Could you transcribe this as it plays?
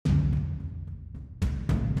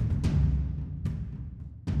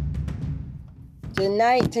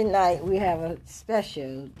Tonight, we have a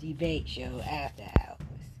special debate show after hours.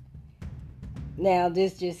 Now,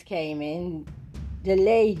 this just came in. The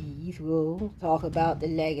ladies will talk about the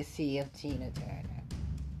legacy of Tina Turner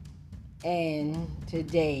and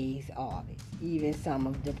today's artists, even some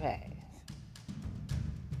of the past.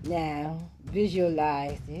 Now,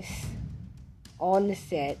 visualize this. On the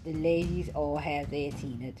set, the ladies all have their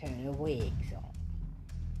Tina Turner wigs on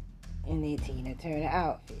and their Tina Turner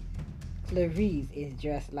outfits. Clarice is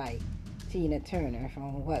dressed like Tina Turner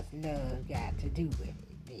from What's Love Got to Do With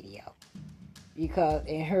It video. Because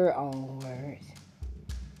in her own words,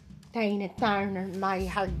 Tina Turner made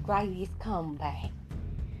her greatest comeback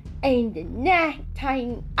in the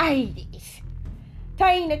 1980s.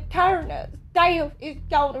 Tina Turner's death is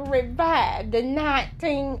going to revive the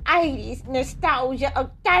 1980s nostalgia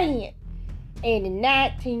again. And the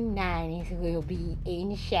 1990s will be in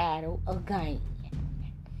the shadow again.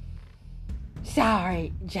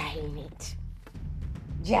 Sorry, Janet.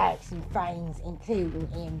 Jackson fans, including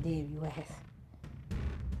MWS.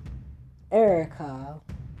 Erica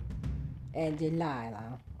and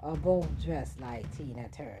Delilah are both dressed like Tina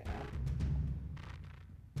Turner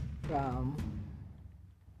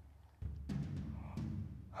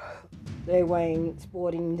they're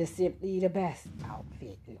sporting the Simply the Best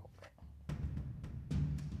outfit look.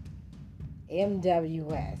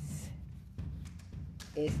 MWS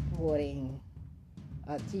is sporting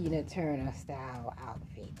a Tina Turner style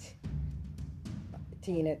outfit.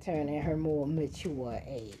 Tina Turner in her more mature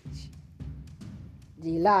age.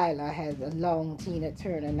 Delilah has a long Tina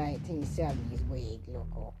Turner 1970s wig look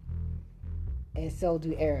on. And so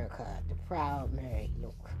do Erica, the proud married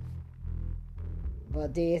look.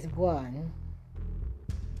 But there's one,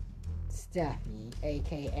 Steffi,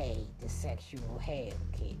 aka the sexual hell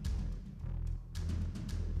kid,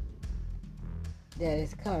 that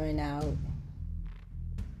is coming out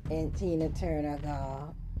in Tina Turner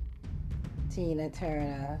garb, Tina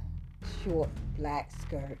Turner short black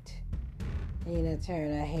skirt, Tina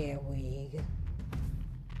Turner hair wig,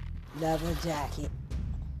 leather jacket,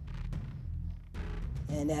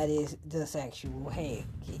 and that is the sexual hell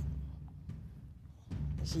kid.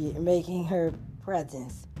 She making her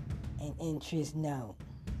presence and interest known.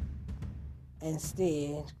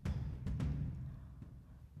 Instead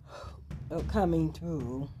of coming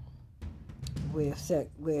through with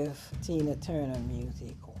Tina Turner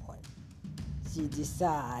music on, she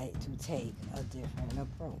decided to take a different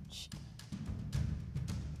approach.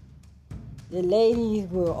 The ladies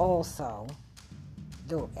will also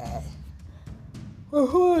look at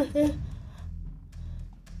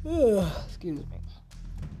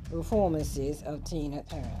performances of Tina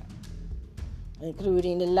Turner,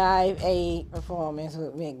 including the Live Aid performance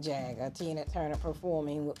with Mick Jagger, Tina Turner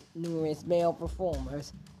performing with numerous male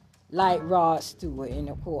performers like Rod Stewart, and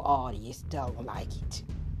the poor audience don't like it.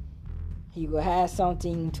 He will have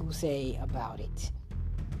something to say about it.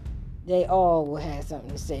 They all will have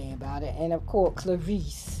something to say about it. And of course,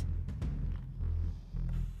 Clarice.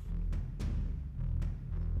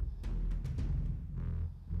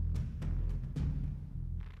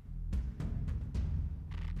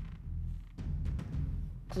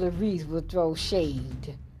 Clarice will throw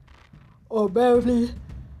shade on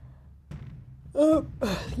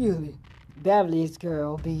Beverly's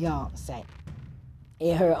girl, Beyonce,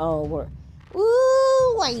 in her own words.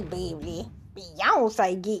 Ooh, wait, Beverly.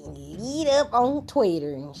 Beyonce getting lit up on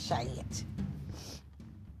Twitter and shit.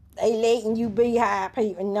 They letting you Beehive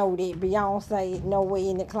people know that Beyonce is nowhere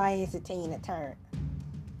in the class of Tina Turner.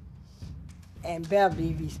 And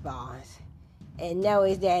Beverly responds, and no,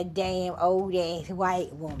 it's that damn old-ass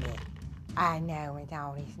white woman. I know it's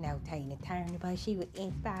always no Tina Turner, but she was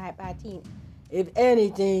inspired by Tina. If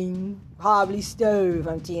anything, probably stole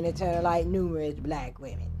from Tina Turner like numerous black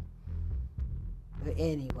women. But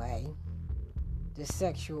anyway, the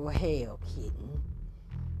sexual hell kitten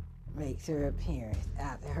makes her appearance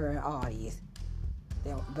after her audience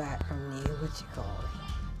don't back from there,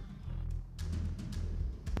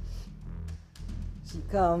 She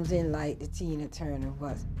comes in like the Tina Turner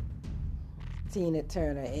was. Tina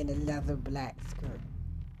Turner in a leather black skirt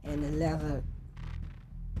and a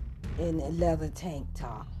leather tank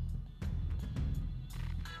top.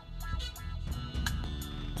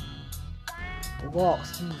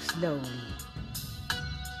 Walks through slowly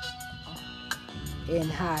in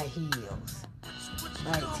high heels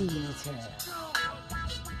like Tina Turner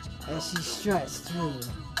as she struts through.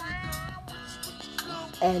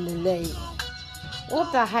 And the lady,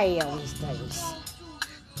 what the hell is this?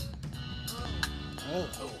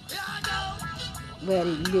 What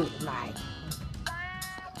it look like?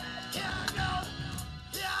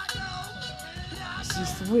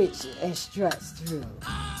 she switches and struts through.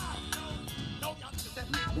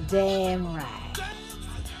 Damn right.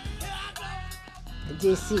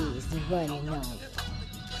 This is the one and only,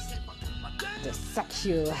 the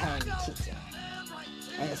sexual Harry Kitchen,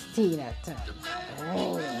 as Tina Turner.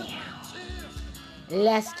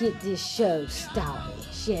 Let's get this show started,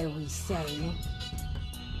 shall we say?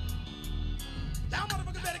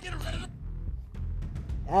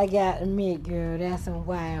 I gotta admit, girl, that's some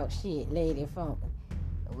wild shit, Lady Funk.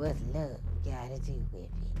 What's love gotta do with it?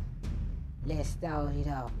 Let's start it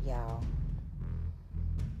off, y'all.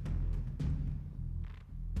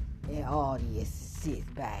 The audience sits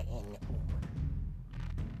back in the corner.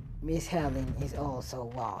 Miss Helen is also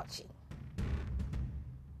watching.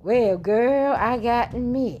 Well, girl, I gotta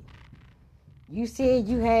admit, you said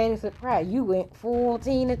you had a surprise. You went full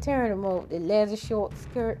Tina Turner mode, the leather short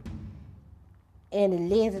skirt and the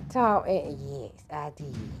leather top. And yes, I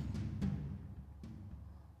did.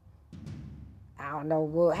 I don't know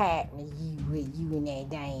what happened to you with you and that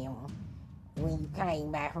damn when you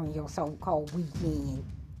came back from your so-called weekend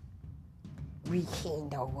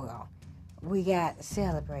overall. We got to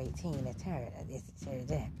celebrate Tina Turner. This is her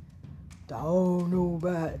that. Don't know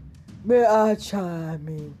about it. May I chime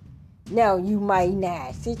in? No, you might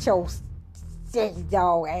not. Sit your sexy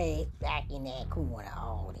dog ass back in that corner,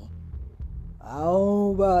 Alden. I don't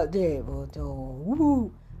know about that, but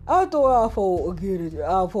I thought I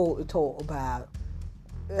thought to talk about it.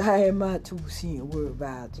 I had my 2 cents word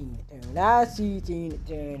about Tina Turner. I see Tina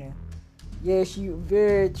Turner. Yeah, she a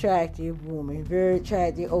very attractive woman, very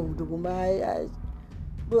attractive older woman.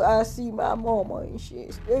 But I see my mama and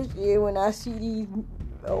shit, especially when I see these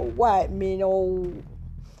white men all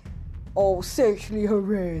sexually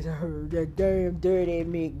harassing her. That damn dirty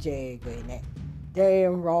Mick Jagger and that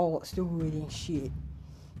damn Rod Stewart and shit.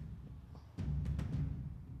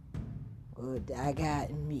 But I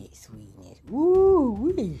got me sweetness.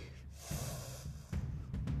 Woo-wee.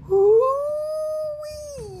 Woo-wee.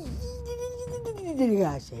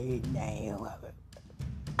 I say it now.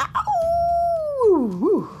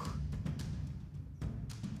 Ow!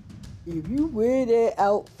 If you wear that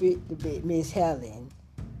outfit to be Miss Helen,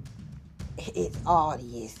 it's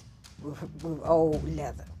obvious with old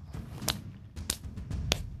leather.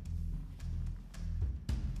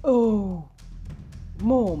 Oh,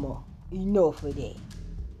 Mama, enough of that.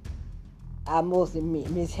 I must admit,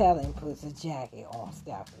 Miss Helen puts a jacket on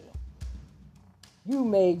stuff here. You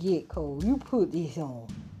may get cold. You put this on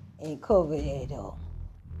and cover that up.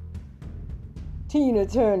 Tina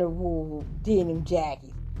Turner wore denim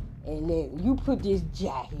jackets, and then you put this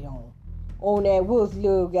jacket on. On that, what's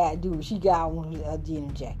love got to do? She got on a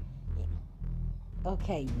denim jacket. Yeah.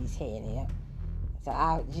 Okay, Miss Helen. So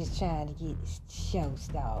I was just trying to get the show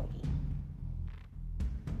started.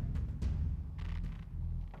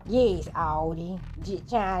 Yes, Aldi. Just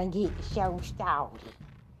trying to get the show started.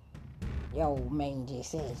 Yo, man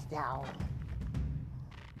just says dog.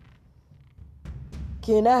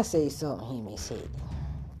 Can I say something here, Miss Helen?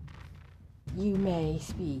 You may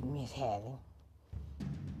speak, Miss Helen.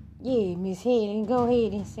 Yeah, Miss Helen, go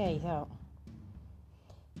ahead and say something.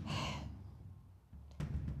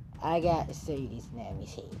 I got to say this now,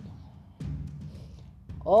 Miss Helen.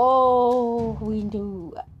 Oh, we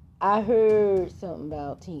knew. I heard something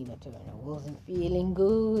about Tina Turner. Wasn't feeling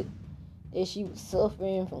good. That she was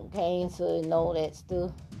suffering from cancer and all that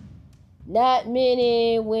stuff. Not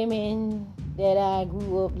many women that I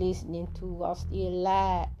grew up listening to are still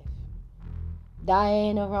alive.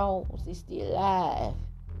 Diana Ross is still alive.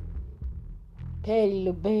 Patti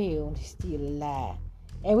LaBelle is still alive.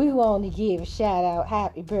 And we want to give a shout out,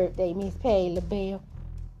 happy birthday, Miss Patti LaBelle.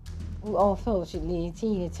 Who unfortunately,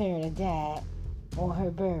 Tina Turner died on her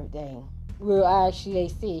birthday. Well, actually, they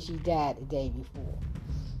said she died the day before.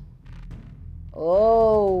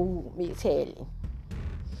 Oh, Miss Helen.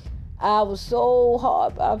 I was so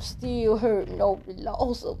hard, but I'm still hurting over the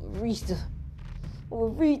loss of Aretha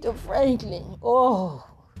Franklin. Oh,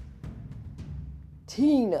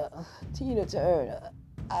 Tina Turner.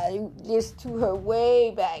 I listened to her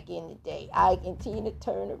way back in the day. Ike and Tina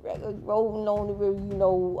Turner records, Rolling on the River. You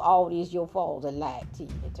know, all this your fault is like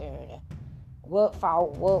Tina Turner. What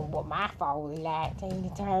my fault is like Tina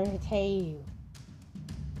Turner too.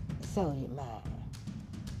 So did mine.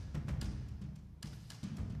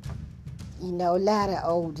 You know, a lot of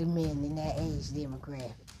older men in that age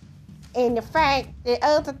demographic. And the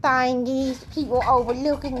other thing is, people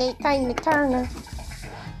overlooking that Tina Turner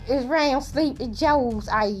is around Sleepy Joe's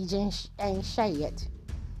age and shit.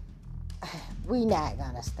 We not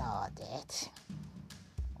gonna start that.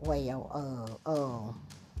 Well,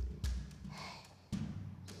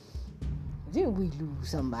 Didn't we lose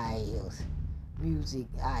somebody else? Music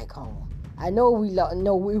icon. I know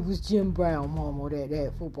no, it was Jim Brown, mama,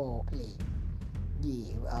 that football player.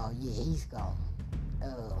 Yeah, he's gone.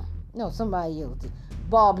 No, somebody else did.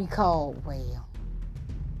 Bobby Caldwell.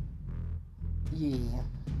 Yeah.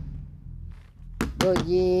 But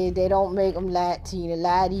yeah, they don't make them Latina. A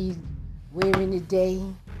lot of these women today,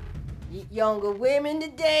 younger women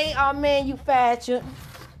today are manufactured.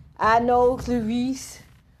 I know Clarice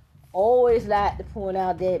always like to point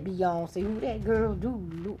out that Beyonce, who that girl do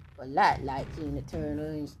look a lot like Tina Turner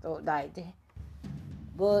and stuff like that.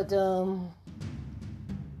 But the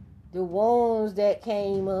ones that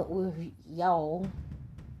came up with y'all,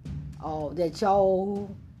 that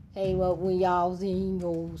y'all came up when y'all was in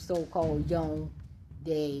your so-called young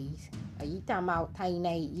days. Are you talking about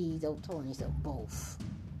teenage years or 20s or both?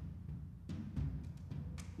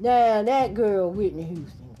 Now that girl Whitney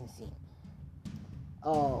Houston can sing.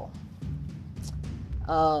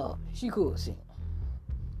 She could sing.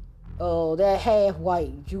 That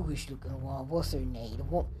half-white Jewish-looking one, what's her name? The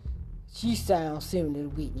one, she sounds similar to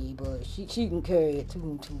Whitney, but she can carry it 2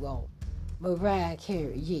 and 2 off. Mariah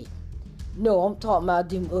Carey, yeah. No, I'm talking about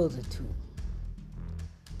them other two.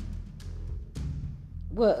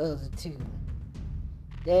 What other two?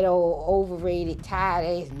 That old overrated,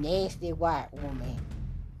 tired-ass, nasty white woman,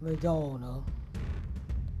 Madonna,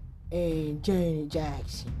 and Janet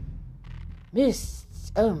Jackson.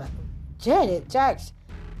 Janet Jackson.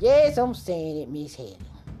 Yes, I'm saying it, Miss Helen.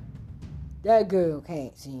 That girl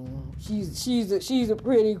can't sing. She's a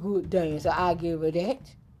pretty good dancer. I give her that.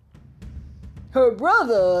 Her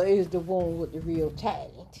brother is the one with the real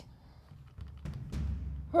talent.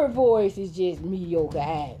 Her voice is just mediocre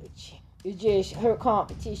average. It's just her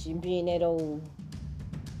competition being that old,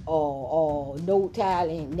 no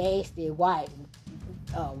talent, nasty white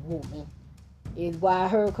woman is why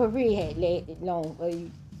her career had lasted long. You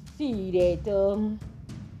see that the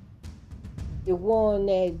one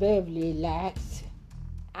that Beverly likes,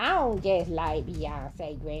 I don't just like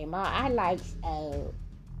Beyonce, Grandma.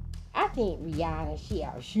 I think Rihanna,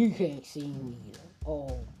 she can't sing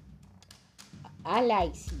either. I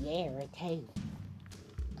like Ciara too.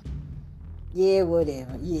 Yeah,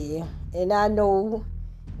 whatever, yeah. And I know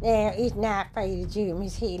now it's not fair to judge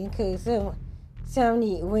Miss Helen because some of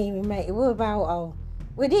these women make it. What about,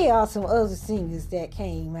 well, there are some other singers that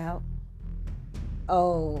came out.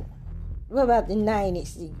 What about the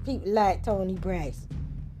 90s? People like Toni Braxton.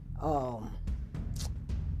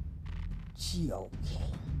 She okay.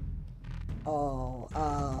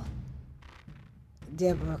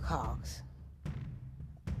 Deborah Cox.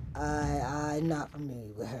 I'm not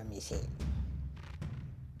familiar with her, Miss Helen.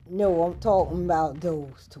 No, I'm talking about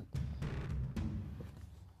those two.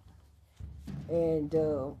 And,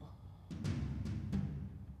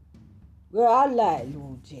 well, I like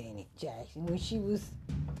little Janet Jackson when she was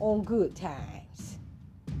on Good Times.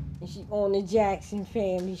 And she on the Jackson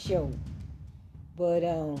Family Show. But,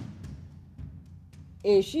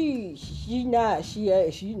 if she's not a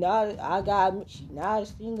singer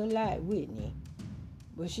like Whitney,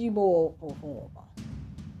 but she more a performer.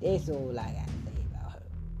 That's all I gotta say about her.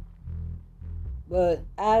 But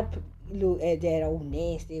I look at that old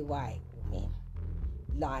nasty white woman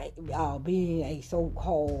like being a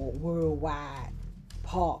so-called worldwide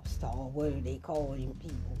pop star, whatever they call them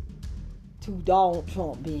people, to Donald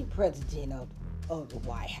Trump being president of the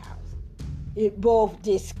White House. It both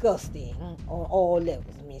disgusting on all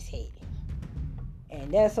levels, Miss Helen.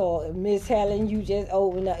 And that's all. Miss Helen, you just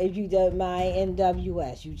open up, if you don't mind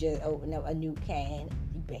NWS, you just open up a new can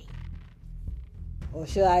of debate. Or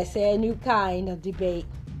should I say a new kind of debate,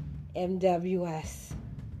 MWS.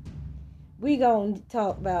 We gonna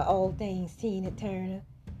talk about all things Tina Turner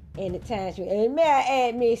and the time. And may I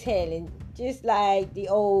add, Miss Helen, just like the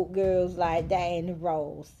old girls like Diana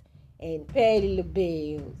Ross and Patti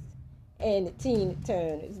LaBelle and the Tina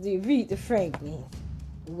Turners, the Aretha Franklin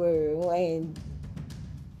world, and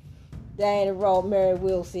Diana Ross, Mary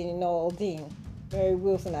Wilson, and all them. Mary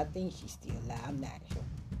Wilson, I think she's still alive. I'm not sure.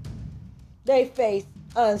 They face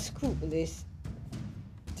unscrupulous,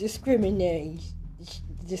 discriminatory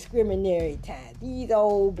times. These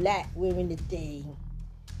old black women today,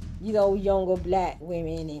 these old younger black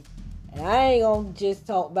women, and I ain't gonna just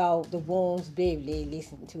talk about the ones Beverly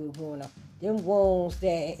listened to growing up. Them ones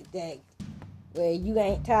that well, you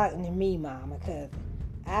ain't talking to me, Mama, cause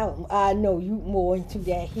I know you more into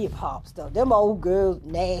that hip hop stuff. Them old girls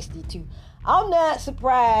nasty too. I'm not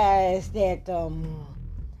surprised that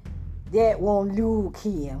that one Lil'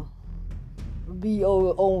 Kim be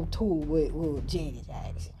on tour with Janet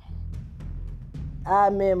Jackson. I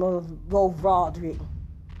remember both Roderick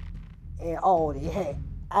and all they had.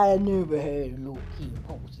 I never had a little kid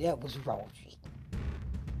post. That was Roderick.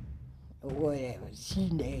 Or whatever. She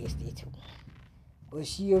nasty too. But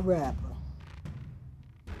she a rapper.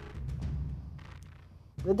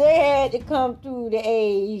 But they had to come through the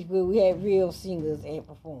age where we had real singers and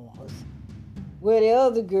performers. Where the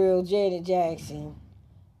other girl, Janet Jackson,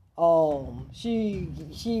 she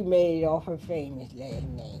made it off her famous last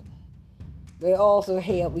name. But it also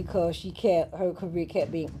helped because her career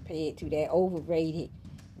kept being compared to that overrated,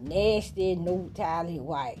 nasty, no-talent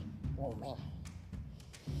white woman.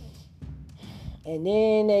 And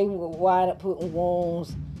then they wind up putting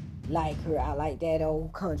ones like her. I like that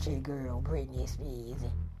old country girl, Britney Spears.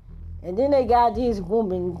 And then they got this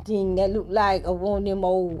woman thing that looked like one of them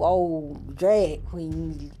old drag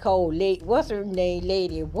queens called what's her name?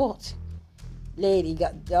 Lady what? Lady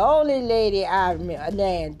got the only lady I remember.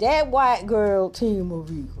 Now that white girl, Tina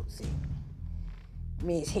Marie could sing.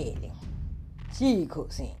 Miss Helen, she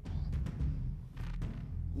could sing.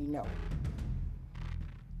 You know.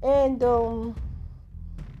 And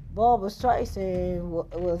Barbra Streisand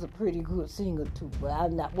was a pretty good singer too,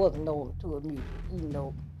 but wasn't known to her music, even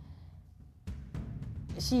though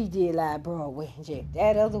she did like Broadway and Jack.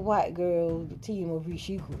 That other white girl, Tina Marie,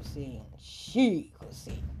 she could sing. She could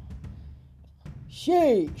sing.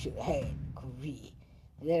 She should have had a career.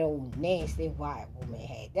 That old nasty white woman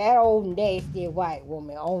had. That old nasty white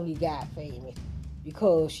woman only got famous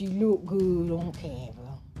because she looked good on camera.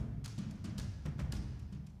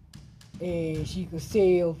 And she could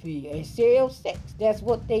sell feed and sell sex. That's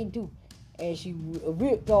what they do. And she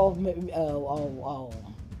ripped off Marilyn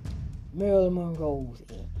Monroe's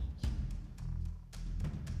image.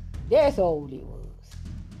 That's all it was.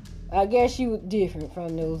 I guess she was different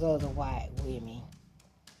from those other white women.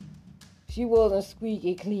 She wasn't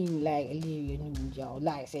squeaky clean like Olivia Newton-John,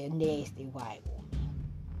 like a nasty white woman.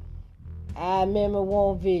 I remember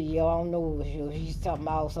one video, I don't know if she's talking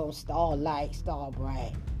about some Starlight,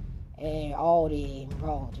 Starbright, and all the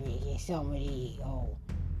Roderick and some of the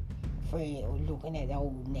friends were looking at the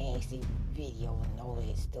old nasty video and all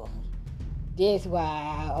that stuff. That's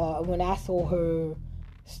why when I saw her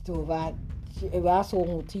stuff, if I saw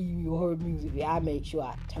on TV or her music, I make sure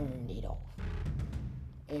I turned it off.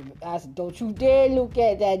 And I said, don't you dare look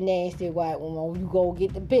at that nasty white woman. You go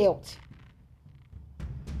get the belt.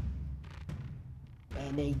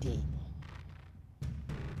 And they did.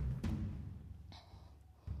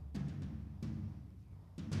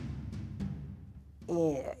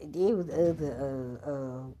 Yeah, there was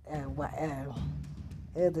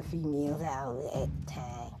other females out at the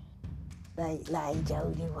time, like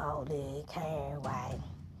Jodie Walter, Karen White.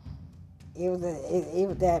 It was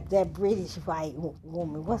that British white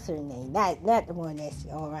woman. What's her name? Not the one that's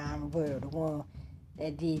all around the world. The one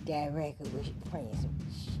that did that record with Prince,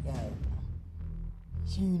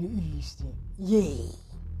 Sheena Easton. Yeah,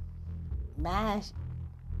 my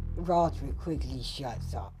Roderick quickly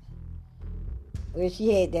shuts up. Well,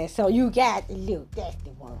 she had that song, You Got the Look, that's the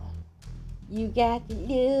one. You got the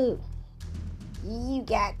look. You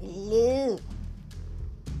got the look.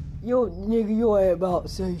 Yo, nigga, you ain't about to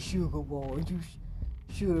say sugar boy. You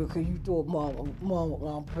sugar, cause you thought mama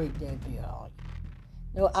gonna break that bill on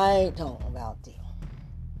you. No, I ain't talking about that.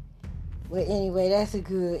 But anyway, that's a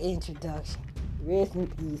good introduction. Rest in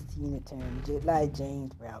peace, Tina Turner, just like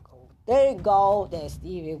James Brown. Thank God that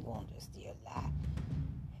Stevie Wonder's still alive.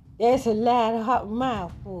 That's a lot of hot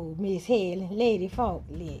mouthful, Miss Helen, Lady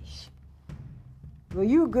Funklish. Well,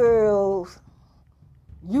 you girls,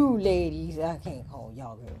 you ladies, I can't call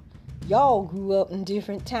y'all girls. Y'all grew up in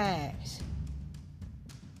different times.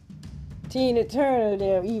 Tina Turner,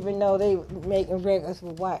 there, even though they were making records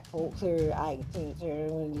for white folks, her Ike Tina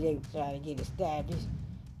Turner, when they were trying to get established,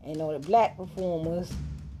 and all the black performers,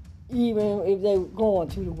 even if they were going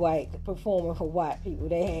to the white, performing for white people,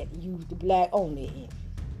 they had to use the black only image.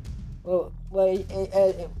 But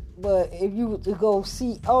if you were to go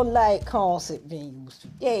see, unlike concert venues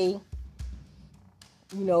today,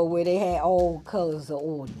 you know, where they had all colors of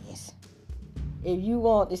audience, if you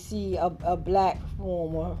want to see a black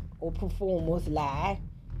performer or performers live,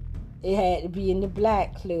 it had to be in the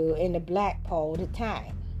black club, in the black part of the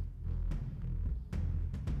time.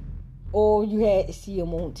 Or you had to see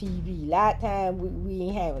them on TV. A lot of times we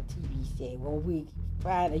didn't have a TV set. Well, we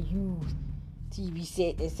trying to use TV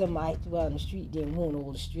set that somebody threw out on the street didn't want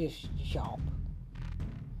on the strip shop.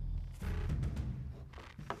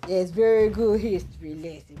 There's very good history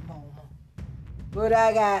lesson, Mama. But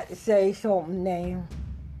I got to say something now.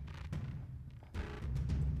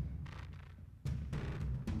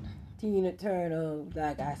 Tina Turner,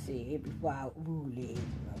 like I said before, I rule it.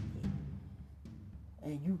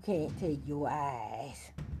 and you can't take your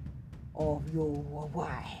eyes off your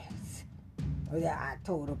wives. I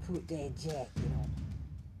told her put that jacket on.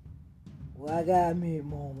 Well, I got me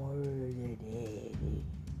mama early, daddy.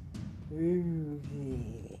 Ooh,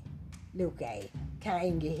 yeah. Look at him.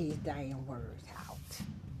 Can't get his damn words out.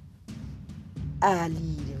 I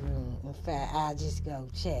leave the room. In fact, I'll just go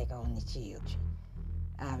check on the children.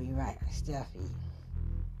 I'll be right. Stuffy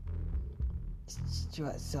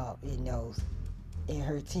struts up in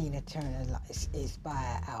her Tina Turner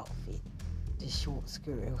inspired outfit. The short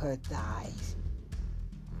skirt of her thighs.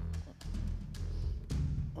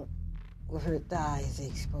 With her thighs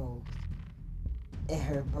exposed. And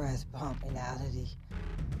her breast pumping out of the...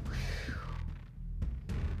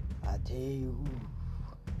 I tell you,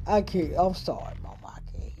 I'm sorry, Mama, I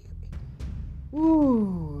can't hear it.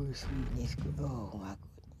 Ooh, sweetness, oh my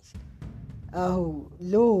goodness. Oh,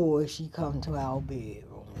 Lord, she come to our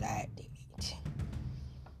bedroom like that.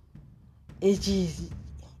 It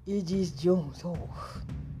just jumps off.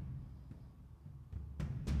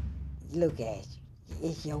 Look at you,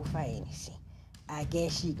 it's your fantasy. I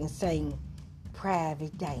guess you can sing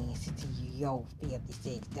private dances to you, your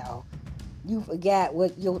 56 dog. You forgot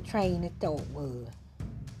what your train of thought was.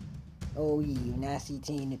 Oh yeah, when I see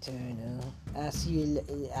Tina Turner, I see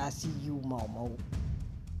you, Mama.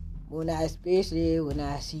 Especially when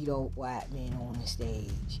I see those white men on the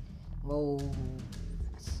stage.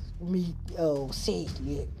 Me,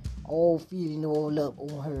 sexually, all feeling all up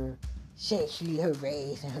on her, sexually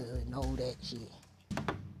harassing her and all that shit.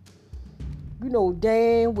 You know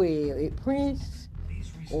damn well if Prince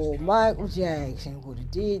or Michael Jackson would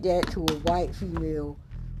have did that to a white female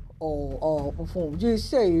or perform.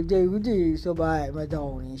 Just say if they would do somebody at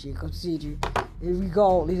Madonna and shit, consider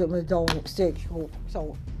regardless of Madonna's sexual,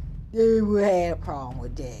 so they would have a problem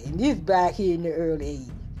with that. And this back here in the early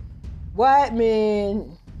 80s. White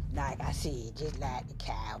men, like I said, just like the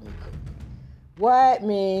cow me cook. White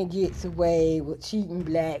men gets away with treating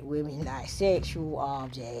black women like sexual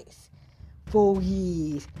objects for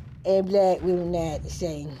years, and black women not the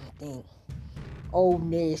same thing. Old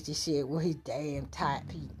nasty shit with his damn tight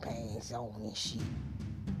pink pants on and shit.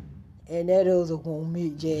 And that other one,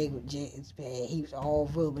 Mick Jagger, Jack's bad. He was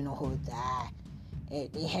all rubbing on her thigh,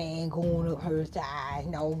 and the hand going up her thigh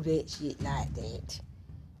and all that shit like that.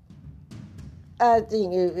 I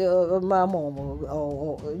think my mama,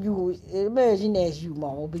 you imagine that's you,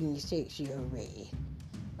 mama, being sexually harassed.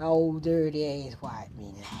 Old dirty ass white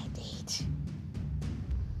men like that.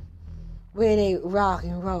 Where they rock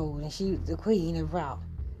and roll, and she was the queen of rock.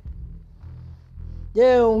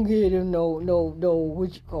 They don't get them no,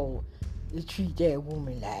 what you call it, to treat that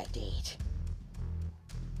woman like that.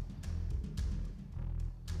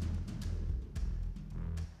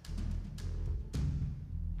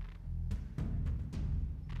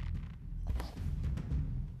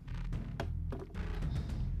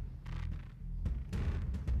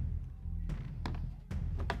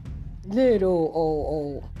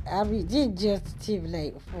 Little I mean, this just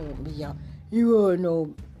Timberlake for me, y'all. You all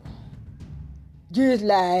know, just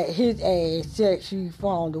like his ass sexually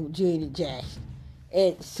fondled Janet Jackson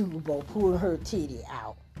at the Super Bowl, pulling her titty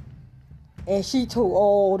out. And she took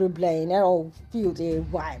all the blame. That old filthy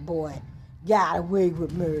white boy got away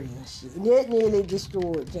with murder and shit. And that nearly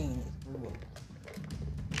destroyed Janet.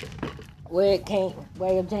 Where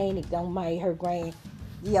Janet don't make her grand,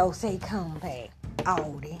 say come back.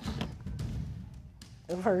 All that.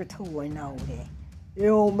 Of her tour and all that. It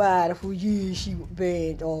don't matter for years she was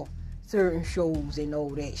banned off certain shows and all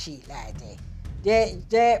that shit like that.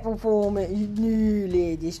 That performance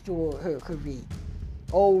nearly destroyed her career.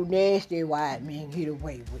 Old nasty white man get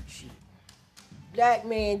away with shit. Black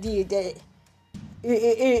man did that.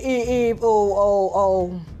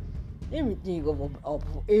 Let me think of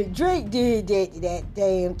if Drake did that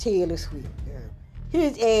damn Taylor Swift girl,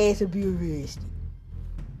 his ass would be arrested.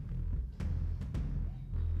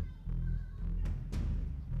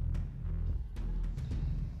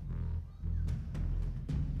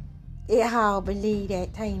 It's hard to believe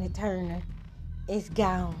that Tina Turner is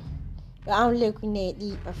gone. But I'm looking at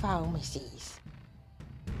the performances.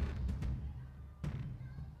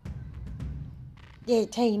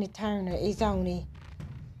 That Tina Turner is only,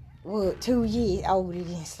 2 years older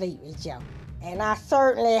than Sleepy Joe. And I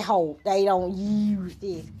certainly hope they don't use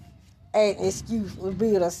this as an excuse to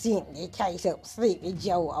build a sympathy case up Sleepy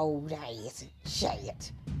Joe old ass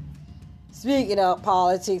shit. Speaking of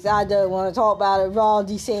politics, I don't want to talk about it. Ron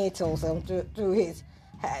DeSantis threw his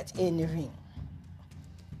hat in the ring.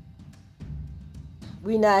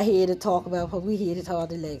 We're not here to talk about, but we're here to talk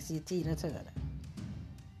to Lexi Tina Turner.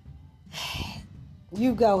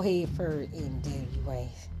 You go ahead first in dirty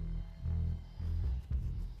ways.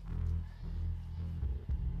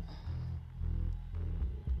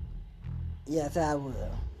 Yes, I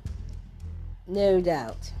will. No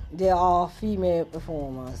doubt. There are female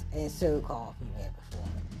performers and so-called female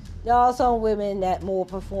performers. There are some women that more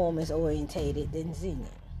performance orientated than singing.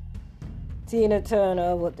 Tina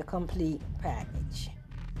Turner with the complete package.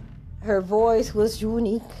 Her voice was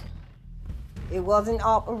unique. It wasn't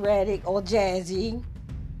operatic or jazzy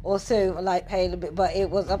or so like Haley, but it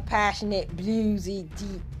was a passionate, bluesy,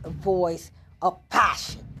 deep voice of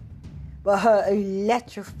passion. But her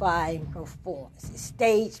electrifying performances,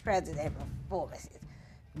 stage presence and performances,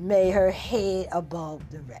 made her head above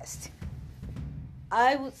the rest.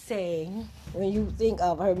 I would say, when you think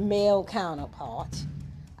of her male counterpart,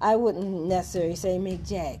 I wouldn't necessarily say Mick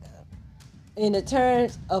Jagger. In the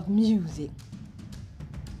terms of music,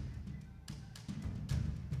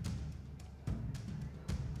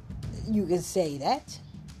 you can say that,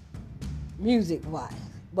 music-wise.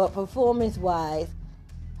 But performance-wise,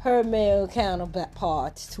 her male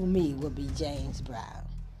counterpart to me would be James Brown.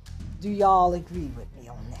 Do y'all agree with me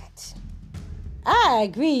on that? I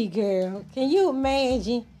agree, girl. Can you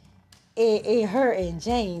imagine her and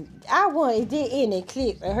James? I wanted to any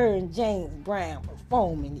clips of her and James Brown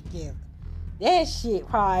performing together. That shit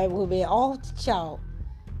probably would be off the chart.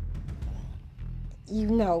 You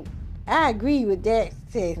know, I agree with that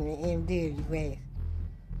assessment in WS.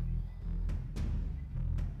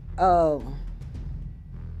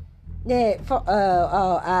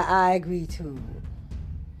 I agree too.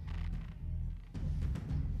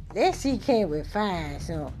 That she came with fine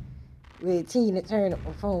some with Tina Turner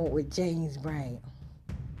performed with James Brown.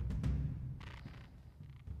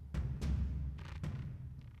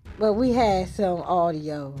 But we had some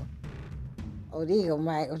audio. Oh, there go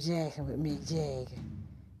Michael Jackson with Mick Jagger.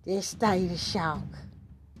 This State of Shock.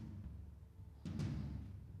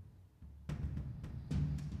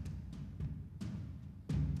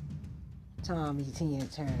 Tommy Tina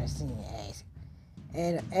Turner singing ass.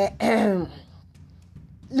 And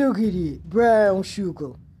look at it. Brown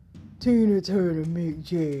Sugar. Tina Turner, Mick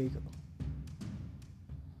Jagger.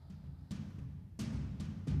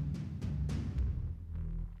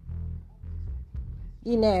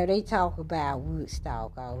 You know, they talk about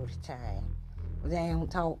Woodstock all the time. But they don't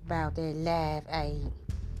talk about that Live Aid.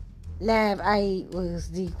 Live Aid was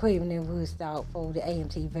the equivalent of Woodstock for the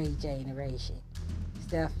AMTV generation.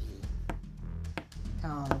 Stuff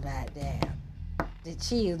calm about that. The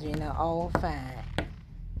children are all fine.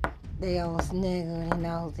 They all snuggled and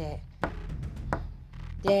all that.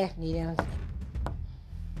 Daphne don't.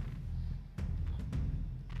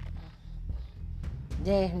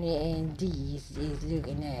 Daphne and Dee is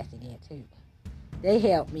looking after them too. They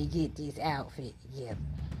helped me get this outfit together.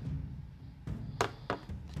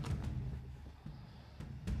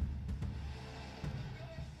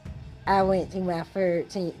 I went to my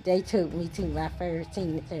first, they took me to my first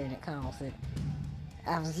Tina Turner concert.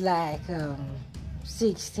 I was like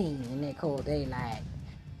 16 and they like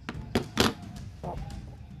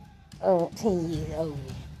 10 years old.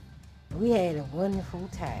 We had a wonderful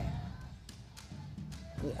time.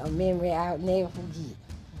 A memory I'll never forget.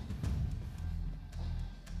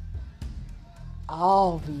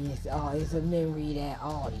 Obvious, it's a memory that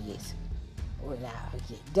obvious will not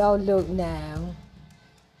forget. Don't look now.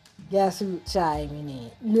 Guess who chiming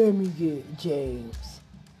in? Let me get James.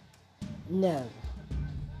 No.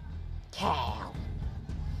 Kyle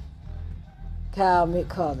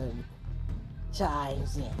McCullum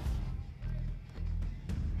chimes in.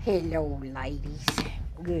 Hello, ladies.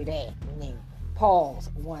 Good afternoon. Pause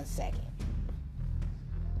 1 second.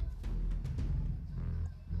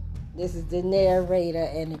 This is the narrator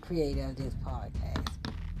and the creator of this podcast.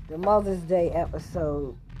 The Mother's Day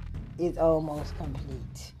episode is almost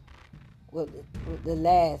complete. With the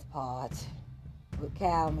last part, with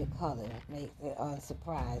Kyle McCullum, makes an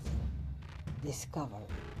unsurprising discovery.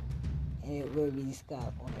 And it will be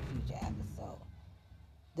discussed on a future episode.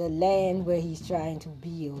 The land where he's trying to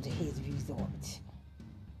build his resort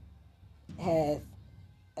has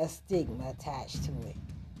a stigma attached to it.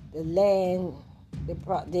 The land,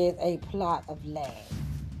 there's a plot of land,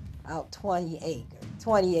 out 28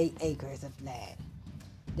 acres of land,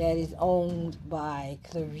 that is owned by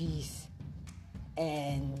Clarice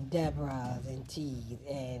and Deborah's and T's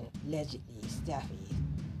and allegedly Steffi's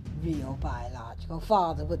real biological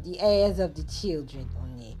father, with the heirs of the children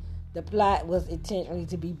on it. The plot was intentionally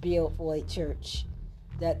to be built for a church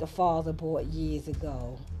that the father bought years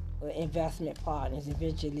ago. Investment partners,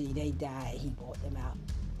 eventually they died, he bought them out,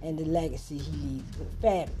 and the legacy he leaves with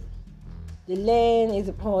family. The land is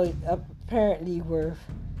apparently worth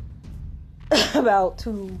about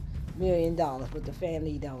 $2 million, but the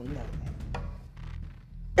family don't know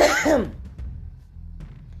that.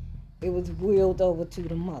 It was willed over to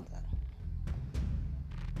the mother.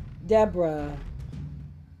 Deborah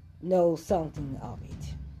knows something of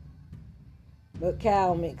it, but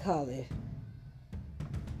Cal McCullough,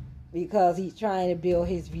 because he's trying to build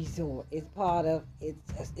his resort, it's part of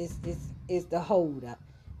it's the holdup.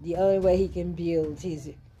 The only way he can build his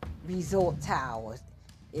resort towers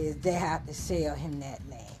is they have to sell him that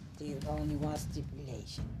land. There's only one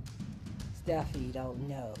stipulation. Stuffy don't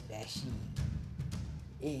know that she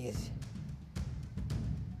is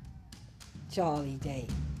Charlie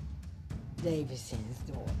Davidson's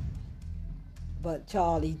daughter. But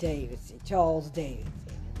Charles Davidson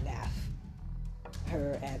left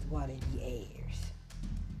her as one of the heirs.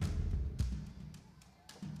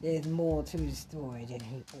 There's more to the story than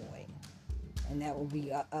he pointed. And that will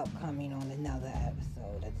be upcoming on another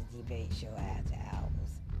episode of the Debate Show After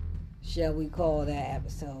Hours. Shall we call that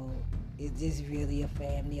episode, Is This Really a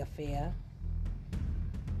Family Affair?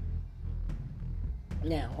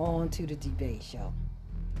 Now, on to the Debate Show.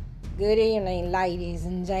 Good evening, ladies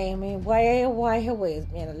and gentlemen. Well, it's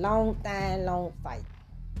been a long fight.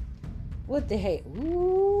 What the heck? Ooh-wee.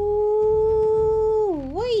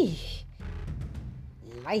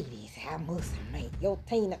 Ladies, I must admit, your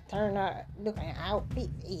Tina Turner looking outfit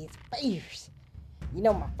is fierce. You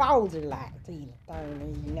know, my father like Tina Turner,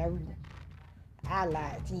 you know. I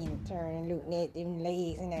like Tina Turner, looking at them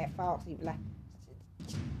legs and that foxy like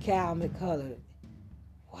Cal McCullough.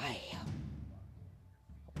 Well,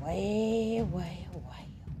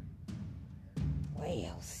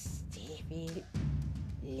 Steffi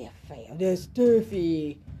LaFell. That's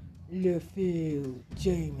Steffi LaFell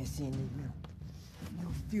Jameson, you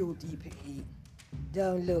filthy pig.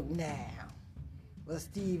 Don't look now. But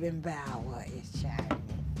Stephen Bauer is chiming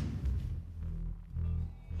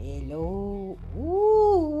in. Hello.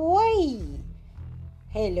 Ooh, wait.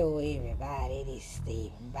 Hello, everybody. This is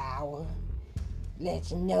Stephen Bauer.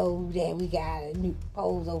 Let you know that we got a new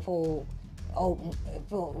proposal for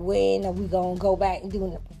when are we gonna go back and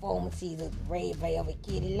doing the performances of the Red Velvet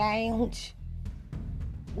Kitty Lounge.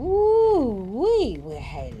 Ooh, well,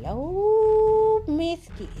 hello, Miss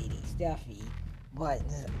Kitty Stuffy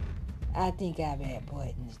Buttons. I think I better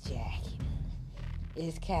button the jacket.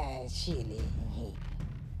 It's kind of chilly in here.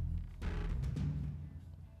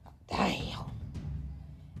 Damn,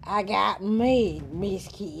 I got mad, Miss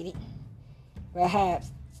Kitty.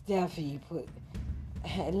 Perhaps Stuffy put,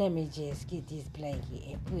 let me just get this blanket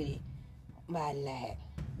and put it on my lap.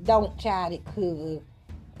 Don't try to cover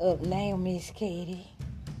up now, Miss Katie.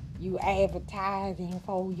 You advertising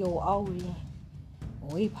for your audience.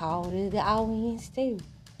 We part of the audience too.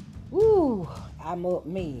 Woo, I'm up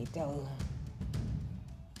me though.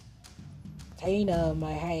 Tina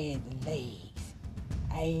might have the legs.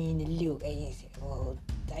 I ain't look and say, well,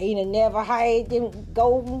 Tina never had them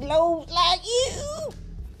Golden Globes like you.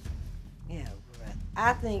 Yeah, bro.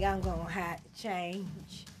 I think I'm gonna have to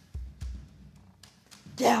change.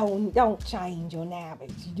 Don't change your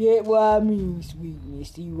habits. You get what I mean,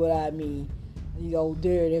 sweetness? See what I mean? These old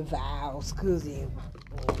dirty vows, cause it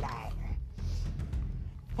was like.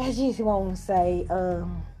 I just want to say,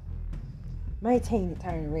 may Tina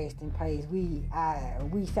Turner rest in peace. We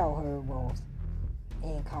saw her once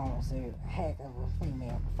in concert, heck of a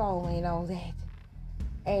female performer and all that.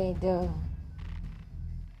 And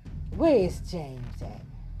where's James at?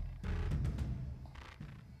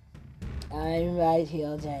 I'm right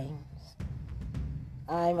here, James.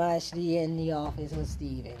 I'm actually in the office with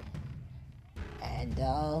Steven. And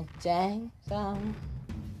James,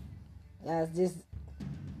 that's this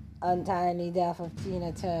untimely death of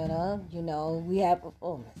Tina Turner. You know, we have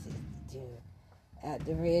performances to do at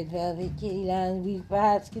the Red Velvet Kitty Lounge. We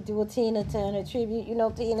perhaps could do a Tina Turner tribute. You know,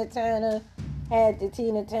 Tina Turner had the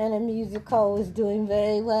Tina Turner musical, is doing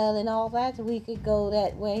very well and all that. So we could go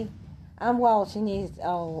that way. I'm watching this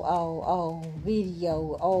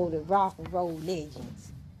video, all the rock and roll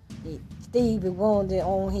legends. Stevie Wonder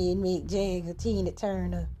on here, Mick Jagger, Tina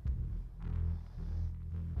Turner.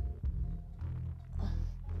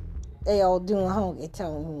 They all doing honky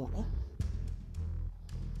tonk woman.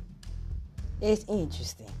 It's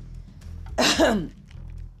interesting.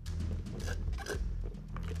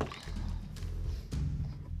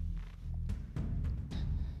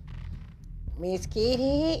 Miss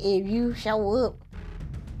Kitty, if you show up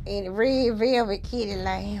in the Red Velvet Kitty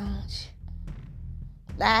Lounge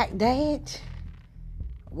like that,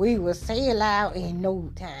 we will sail out in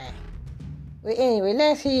no time. But anyway,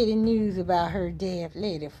 let's hear the news about her death.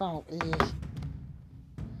 Lady Funky.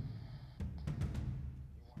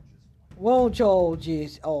 Won't y'all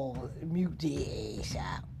just mute the ass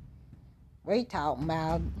out? We talking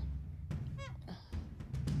about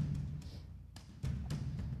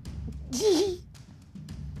News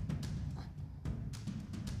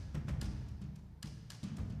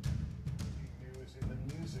in the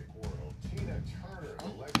music world. Tina Turner, the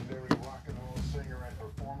legendary rock and roll singer and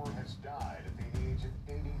performer, has died at the age of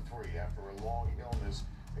 83 after a long illness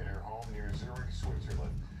in her home near Zurich,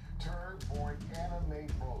 Switzerland. Turner, born Anna Mae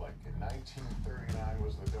Bullock in 1939,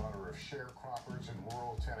 was the daughter of sharecroppers in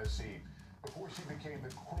rural Tennessee. Before she became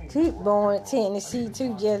the queen she of rock born and roll, Tennessee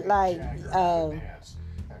too, just like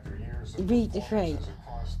after years of Beat the Freight. performances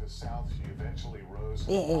across the South, she eventually rose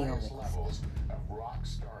to Yeah, the highest levels of rock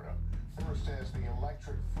stardom. First as the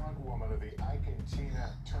electric frontwoman of the Ike and Tina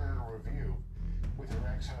Turner Revue with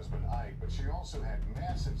her ex-husband Ike, but she also had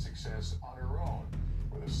massive success on her own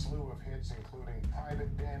with a slew of hits including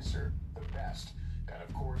Private Dancer, The Best, and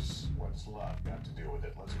of course, What's Love Got to Do with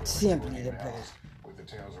It. Let's go Simply to the emails best. with the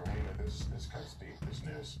tales of Hannah. This cuts deep, this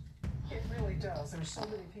news. It really does. There's so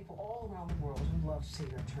many people all around the world who love Tina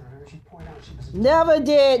Turner. She pointed out she was a Never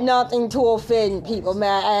did nothing to offend people,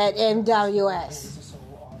 man, at MWS.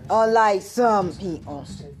 Unlike some people.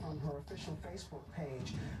 Posted from her official Facebook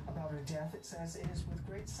page about her death. It says it is with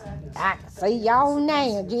great sadness. I can see y'all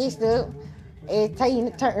now, just up. It's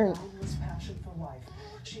Tina Turner. Boundless passion for life.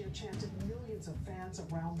 She enchanted millions of fans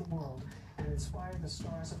around the world and inspired the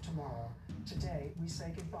stars of tomorrow. Today, we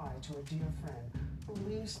say goodbye to a dear friend who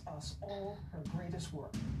leaves us all her greatest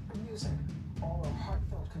work, her music. All our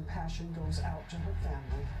heartfelt compassion goes out to her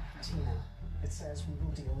family, Tina. It says we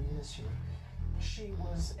will dearly miss you. She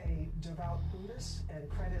was a devout Buddhist and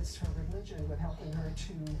credits her religion with helping her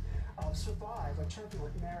to survive a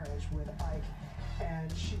turbulent marriage with Ike.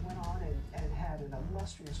 And she went on and had an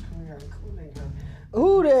illustrious career, including her.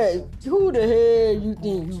 Who the hell you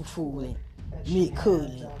think you fooling? Me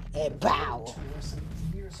Cooley and Bauer.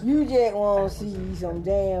 You just want to see some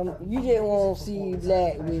you just want to see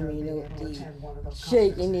black women up there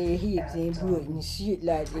shaking their hips and putting shit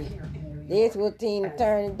like that. That's what Tina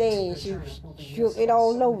Turner did. She shook it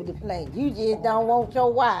all over the place. You just don't want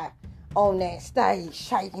your wife on that stage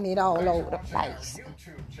shaking it all over the place.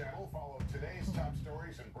 YouTube channel. Follow today's top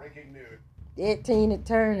stories and breaking news. That Tina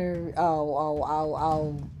Turner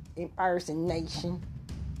impersonation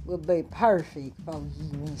would be perfect for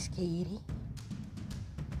you, Miss Kitty.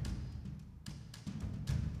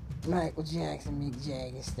 Michael Jackson, Mick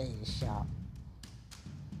Jagger, stay shop.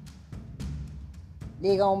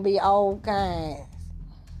 They gonna be all kinds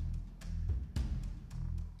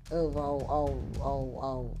of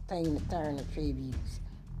Tina Turner tributes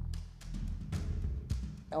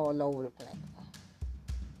all over the place.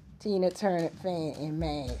 Tina Turner fan en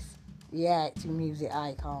masse react to music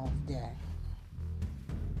icons die.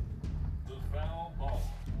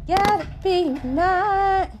 Gotta be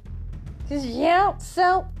mine, 'cause you're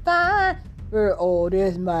so fine. Oh,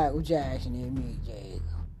 there's Michael Jackson and Mick Jagger.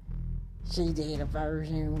 She did a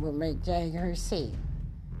version with Mick Jagger herself.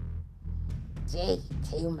 Jake,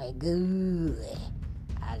 tell me good.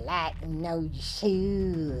 I like to know you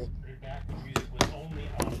should. Back when music was only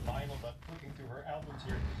on vinyl, but looking through her albums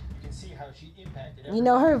here, you can see how she impacted. You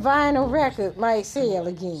know, her vinyl record might sell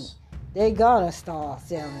again. They're gonna start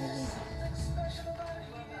selling again.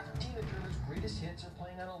 Tina Turner's greatest hits are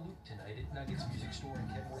playing on a loop tonight at Nuggets Music Store in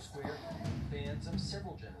Kenmore Square. Fans of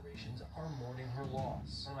several generations are mourning her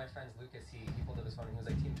loss. One of my friends, Lucas, he pulled up his phone and he was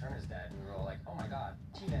like, Tina Turner's dead. And we were all like, oh my god.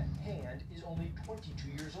 Tina Hand is only 22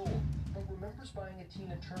 years old, but remembers buying a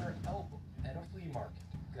Tina Turner album at a flea market.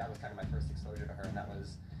 That was kind of my first exposure to her, and that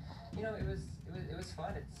was, you know, it was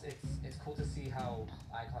fun. It's cool to see how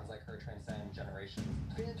icons like her transcend generations.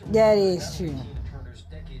 That is true. Tina Turner's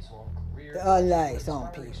decades-long career, Unlike some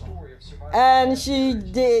people. And she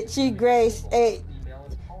did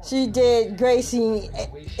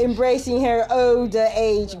embracing her older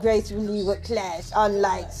age gracefully with class,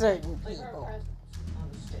 unlike certain people. On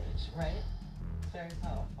the stage, right? Very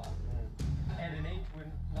powerful. And an age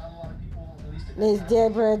when not a lot of people, at least Miss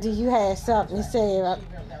Deborah, do you have something to say about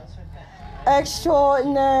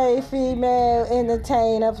extraordinary female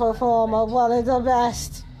entertainer, performer, one of the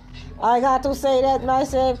best? I got to say that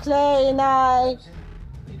myself. Clay and I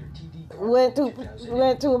went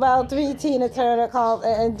to about 3 Tina Turner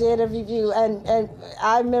concerts and did a review, and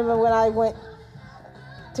I remember when I went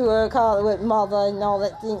to her concert with Mother and all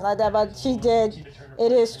that things like that, but she did,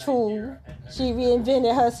 it is true, she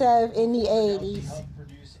reinvented herself in the 80s.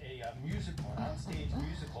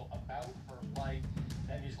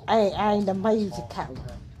 I ain't the musical.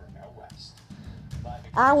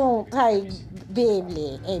 I won't take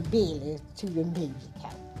Billy and Billy to the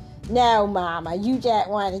musical. No, Mama, you just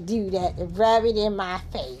want to do that to rub it in my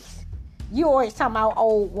face. You always talking about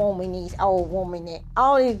old woman, these old woman.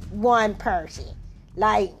 Only one person,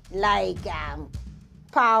 like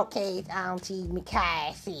Paul K's Auntie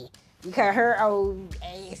Mikasi, because her old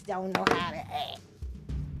ass don't know how to act.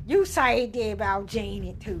 You said that about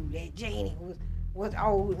Janet too, that Janet was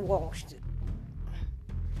old and washed.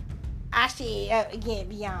 I said again,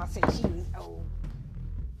 Beyonce, she was old.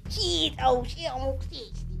 She is old. She almost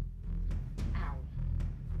 60. Ow.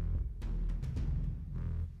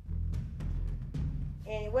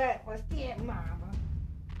 And what was that, Mama?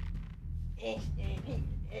 And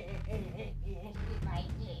like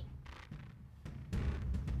that.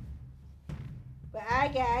 But I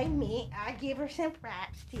gotta admit, I give her some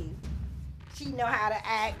props too. She know how to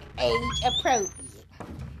act age appropriate.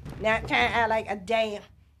 Not trying to act like a damn.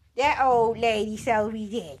 That old lady so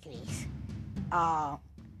ridiculous.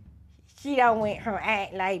 She done went from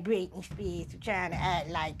acting like Britney Spears to trying to act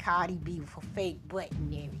like Cardi B with a fake butt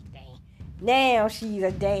and everything. Now she's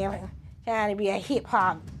a damn trying to be a hip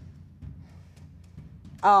hop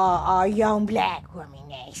young black woman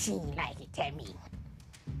now. She ain't like it to me.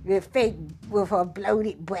 With her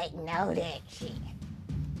bloated butt and all that shit.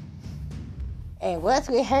 And what's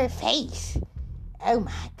with her face? Oh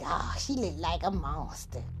my God, she look like a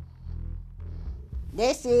monster.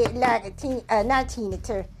 That's it, like not Tina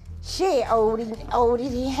Turner. She older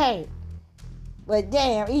than her. But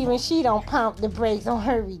damn, even she don't pump the brakes on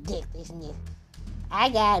her ridiculousness. I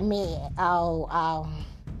got mad.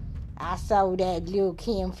 I saw that Lil'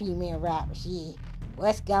 Kim female rapper.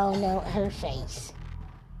 What's going on with her face?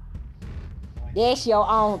 That's your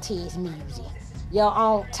auntie's music. Your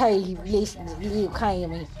auntie listen to Lil'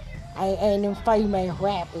 Kim and them female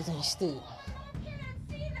rappers and stuff.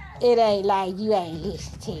 It ain't like you ain't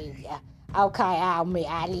listen to ya. Okay, I'll admit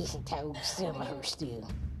I listen to some of her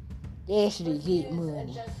stuff. That's the good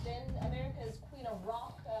money. Justin, America's queen of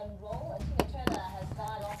rock and roll, Tina Turner has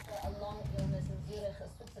died after a long illness in Zurich,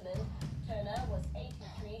 Switzerland. Turner was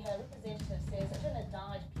 83. Her representative says Turner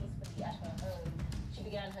died peacefully at her home. She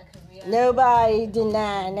began her career. Nobody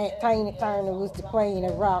denying that Tina Turner was the queen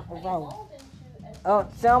of rock and roll.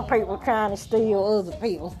 Some people trying to steal other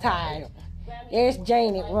people's title. There's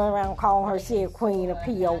Janet running around calling herself queen of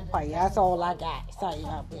POP. That's all I got to say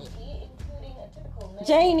about that.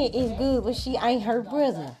 Janet is good, but she ain't her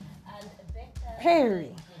brother.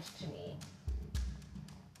 Period.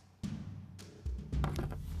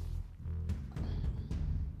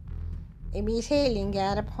 And Miss Helen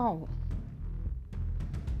got a point.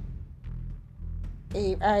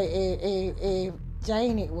 If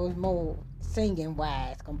Janet was more singing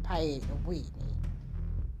wise compared to Whitney.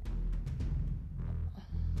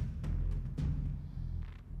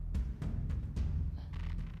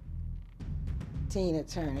 Tina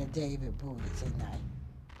Turner, David Bowie tonight.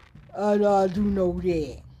 And I do know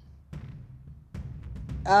that.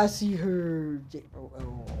 I see her.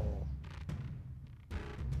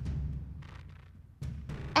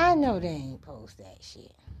 I know they ain't post that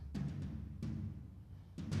shit.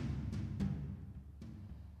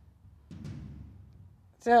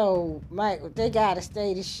 So, Michael, they got a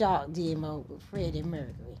State of Shock demo with Freddie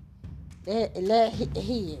Mercury. Let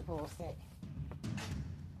hear it for a second.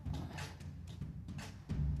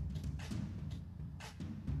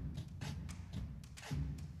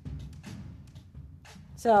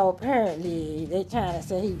 So apparently they trying to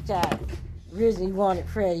say he originally wanted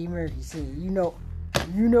Freddie Mercury. See, you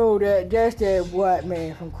know that's that white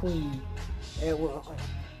man from Queen.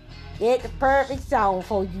 It's the perfect song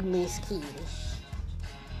for you, Miss Kitty.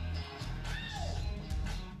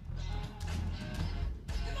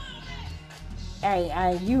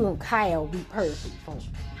 Hey, you and Kyle be perfect for me.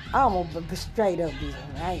 I'm gonna be straight up this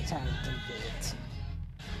one. I ain't trying to do that.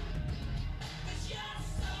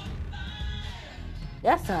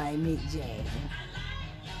 That's not Mick Jagger.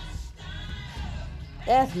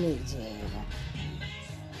 That's Mick Jagger.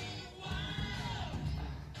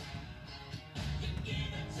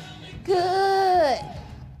 Good.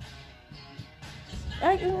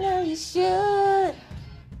 I know you should.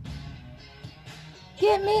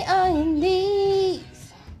 Get me on your knees.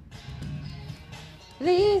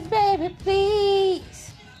 Please, baby,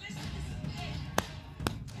 please.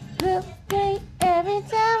 Look straight every time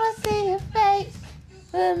I see your face.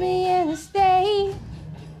 Put me in a state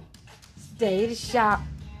of shock.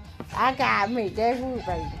 I gotta admit, that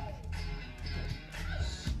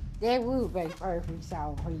would be perfect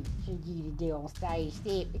song for you to do on stage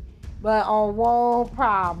stepping. But on one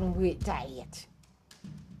problem with that.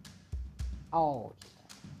 Oh,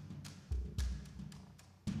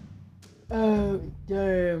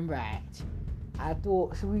 damn right. I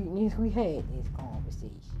thought, Sweetness, we had this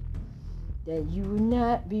conversation. That you would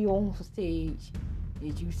not be on stage.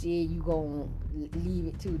 That you said you gonna leave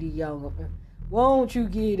it to the younger. Why don't you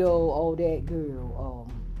get all that girl,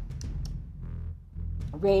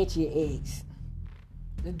 Ratchet X,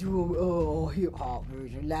 to do a hip hop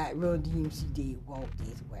version like Run DMC did Walk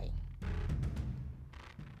This Way.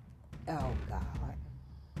 Oh God.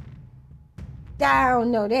 I don't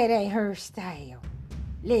know, that ain't her style.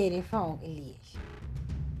 Lady Funky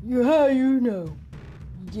Lish. How you know?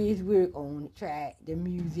 You just work on the track, the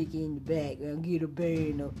music in the background, get a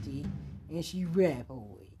band up there, and she rap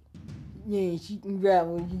over it. Yeah, she can rap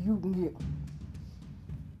over it. You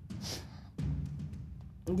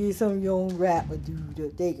can get some young rapper dude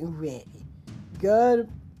that they can rap it. Gotta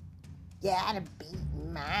be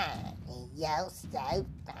mine, and you're so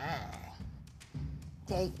fine.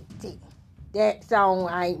 Take. That song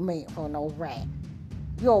ain't meant for no rap.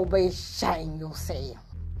 You'll be ashamed yourself.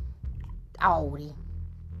 Audie.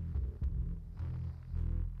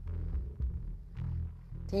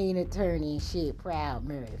 Tina Turner and shit, Proud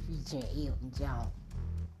Mary featuring Elton John.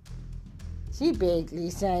 She basically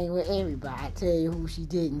sang with everybody. I tell you who she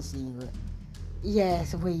didn't sing with.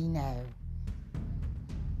 Yes, we know.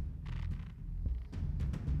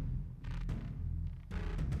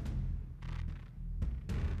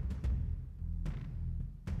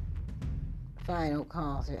 Final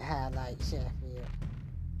concert highlight Sheffield.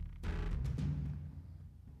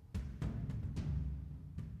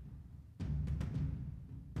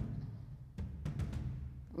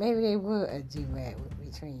 Maybe they would a duet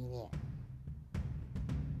between them.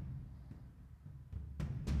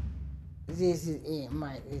 This is it,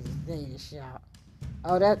 Mike. This is Data Shop.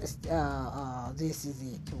 Oh, that's This Is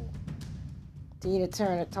It too. Tina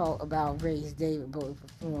Turner talked about Race David Bowie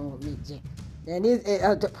performing with Mick Jagger.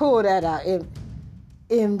 And to pull that out,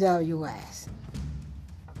 MWS.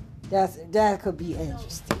 That could be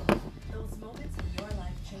interesting. Those moments in your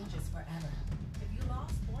life changes forever. If you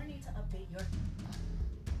lost or need to update your...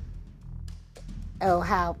 Oh,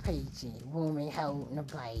 how patient, woman holding a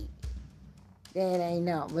baby. That ain't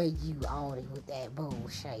not with you, Audie, with that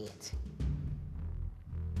bullshit.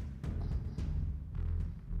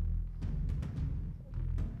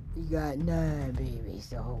 You got 9 babies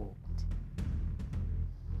to hold.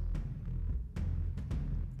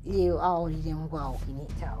 You Audie them walking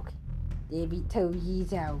and talking. They'll be 2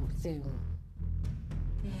 years old soon.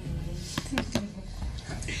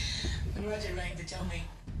 Roger rang to tell me.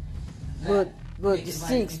 But the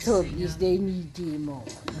 6 turkeys, they need them more.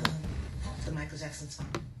 The Michael Jackson song.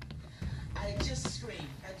 I just screamed.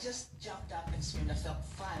 I just jumped up and screamed. I felt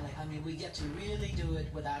finally, we get to really do it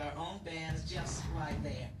without our own bands, just right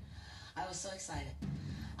there. I was so excited.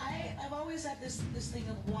 I've always had this thing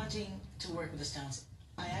of wanting to work with the Stones.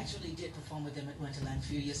 I actually did perform with them at Winterland a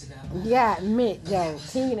few years ago. Yeah, admit though,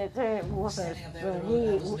 Tina Turner was a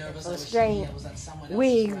strange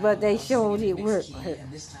wigs, but they showed it worked for her.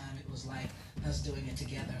 And this time it was like us doing it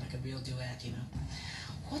together, like a real duet, you know.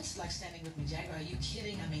 What's like standing with me, Jagger? Are you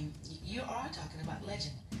kidding? You are talking about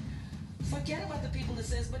legend. Forget about the people that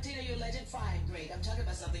says, but Tina, you're a legend. Fine, great. I'm talking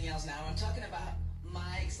about something else now. I'm talking about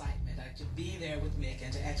my excitement to be there with Mick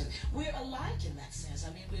and to actually, we're alike in that sense.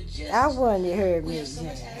 We're just. I wanted her we have so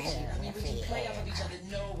much attitude. We can play off of each other,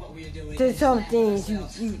 know what we're doing. There's some things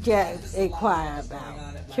you just inquire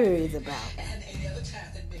about, curious about.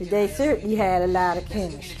 And they certainly had a lot of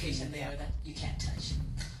chemistry. Communication there that you can't touch.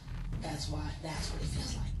 That's what it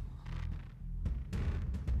feels like.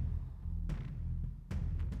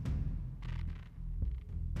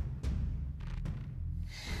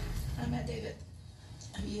 I met David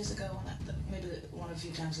years ago, maybe one or a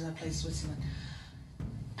few times as I played Switzerland.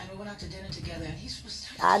 And we went out to dinner together, and he was...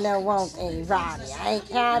 I know one thing, Rodney. I ain't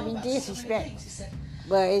trying to be disrespectful.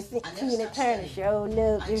 But it's Tina Turner show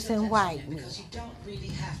love this and white me.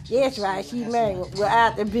 That's right, she married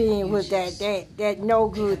after being with that no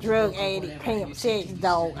good drug addict pimp sex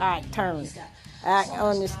dog Ike Turner. I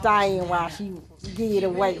understand why she get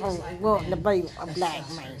away from wanting to be a black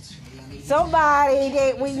man. Somebody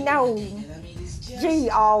that we know, gee,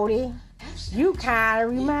 Audie, you kind of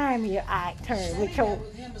remind me of Ike Turner with your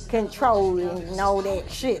control and all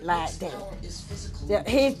that shit like that.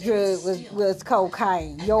 His drug was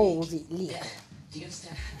cocaine, yours is liquor.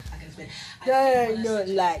 There ain't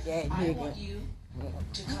nothing like that, nigga. I want you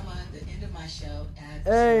to come on the end of my show and...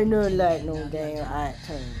 Ain't nothing like no damn Ike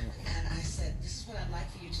Turner. And I said, this is what I'd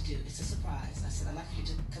like for you to do. It's a surprise. I said, I'd like for you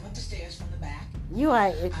to come up the stairs from the back. You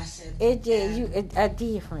ain't, I said, it's just, you, it's a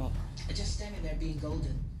different. Just standing there being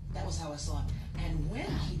golden. That was how I saw him. And And when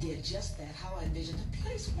he did just that, how I envisioned the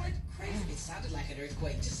place went crazy. It sounded like an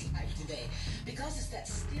earthquake, just like today. Because it's that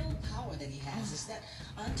still power that he has. It's that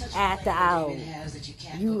untouched After flame that all, David has that you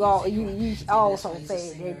can't you put all your finger you on. you See, also that's why he's a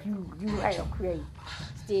said singer. that you help create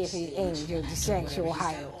Stephen Angel, the sexual He's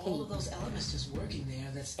got all hierarchy, of those elements just working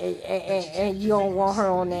there. That's and you don't want her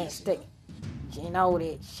on that stage and all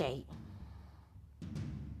that shit.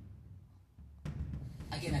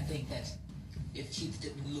 Again, I think that if Keith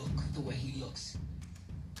didn't look the way he looks,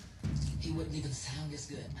 he wouldn't even sound as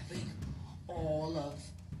good. I think all of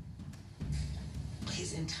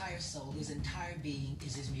his entire soul, his entire being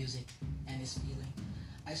is his music and his feeling.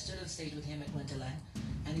 I stood on stage with him at Winterland,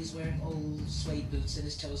 and he's wearing old suede boots and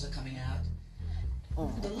his toes are coming out.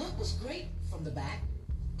 The look was great from the back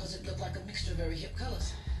because it looked like a mixture of very hip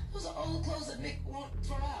colors. Those are old clothes that Mick won't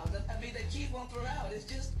throw out. That Keith won't throw out. It's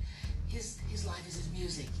just his life is his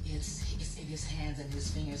music. It's in his hands and his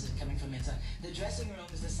fingers are coming from inside. The dressing room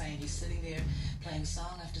is the same. He's sitting there playing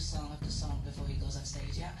song after song after song before he goes on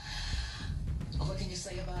stage. Yeah. What can you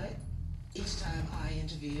say about it? Each time I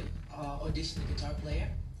interview or audition a guitar player,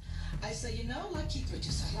 I say, like Keith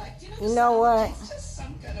Richards, I like, You know what? It's just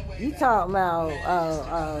some kind of way You that talking man used to come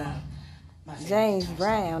about out. My favorite James guitar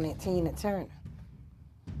Brown and Tina Turner.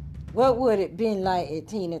 What would it been like if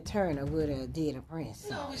Tina Turner would have did a Prince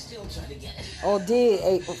song. No, song? we still try to get it. Or did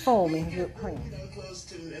a performance with Prince? Close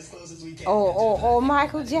to as close as we can. Or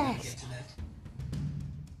Michael Get Jackson. to that.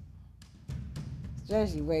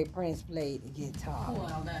 Especially where Prince played the guitar.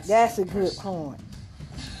 Well, That's a good point.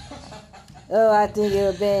 Oh, I think it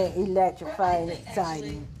would be electrifying, Well, I think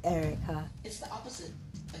exciting, Erica. It's the opposite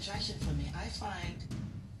attraction for me. I find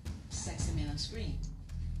sexy men on screen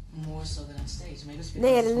more so than on stage. Maybe it's because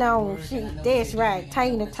Let it's my alone, work and I know what that's they're right. doing and I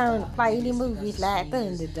know Tina it's Turner done. played Maybe the it's movies because like screen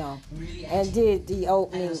is Thunderdome really and acting. did the And on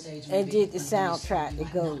opening stage, and maybe did the on stage, soundtrack, you the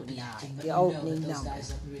might not Golden be Eye, acting, but the you know opening that those number.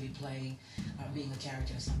 guys are really playing or being a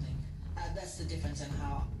character or something. That's the difference in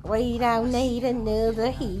how We how don't I need see how I feel another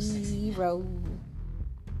about sexy men. hero.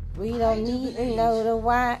 We I don't do need believe another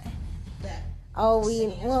white. That Oh, we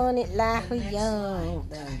singing is want it like the a next young line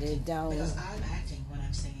to acting, Thunderdome. because I'm acting when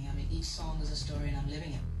I'm singing. I mean, each song is a story and I'm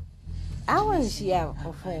living it. I To me, want to see singing, her I'm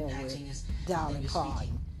perform acting with is Dolly David Parton.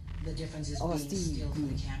 speaking. The difference is Or being Steve still for the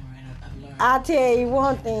Guttenberg. camera, and I've learned. I'll tell you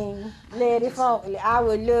one thing, Lady Funky, I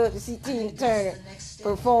would love to see Tina Turner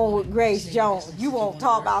perform with Grace Jones. You won't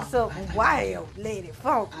talk about something wild, Lady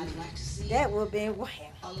Funky. I'd like to see That would be wild.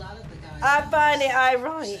 a lot of the guys. I find it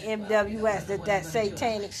ironic, MWS, that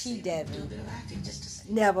satanic she-devil do a bit of acting just to say.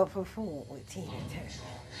 never performed with Tina Turner.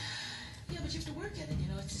 Yeah, but you have to work at it.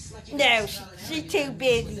 It's just like you No, have to she trial and too error. You gotta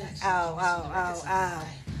busy. do action.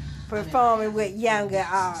 Performing with younger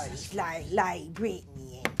artists like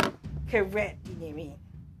Britney and corrupting them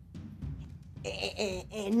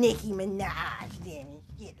and Nicki Minaj them and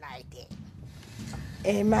shit like that.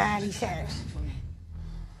 And Miley Cyrus.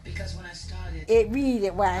 Because when I started, It really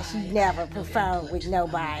why she I never had no performed input with on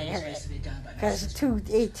nobody what was her. supposed to be done by my Because it's sister.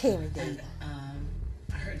 too intimidating. And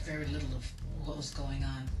I heard very little of what was going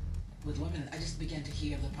on with women. I just began to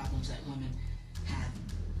hear the problems that women had.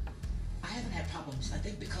 I haven't had problems. I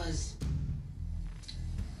think because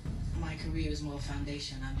my career is more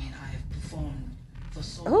foundation. I mean, I have performed for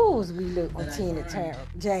so long. Who's we look on that I've Tina earned Turner?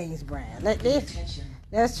 James Brown. the Let's attention.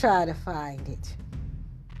 try to find it.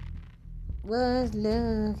 What's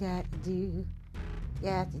love got to do?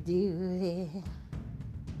 Got to do with it.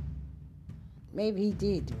 Maybe he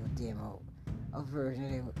did do a demo, a version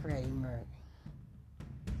of it with Freddie Mercury.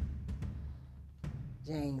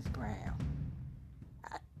 James Brown.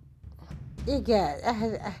 It got.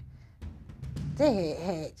 They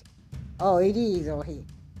had. Oh, it is on here.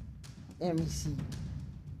 Let me see.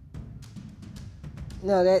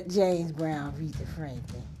 No, that James Brown, Rita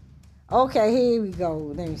Franklin. Okay, here we go.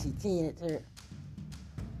 Let me see. Tina Turner.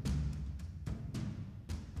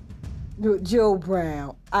 Joe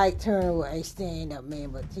Brown. Ike Turner was a stand-up man,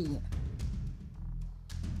 but Tina.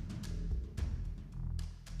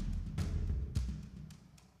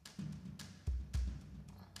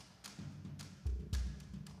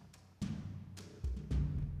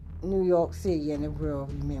 New York City and the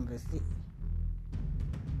world remembers it.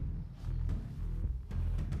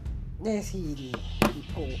 That's he did.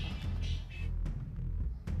 Report.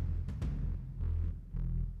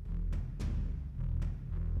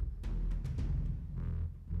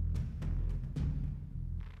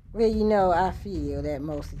 Well, you know, I feel that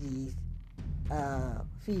most of these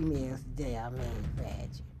females today are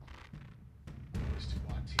manufactured.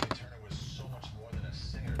 Tina Turner was so much more than a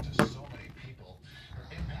singer to so many people. Her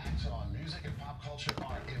impacts on music and pop culture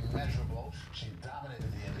are immeasurable. She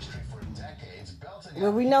dominated the industry for decades, belting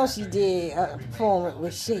Well, we know she did a performance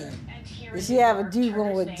with Cher. Did she ever do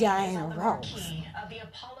one with Diana Ross?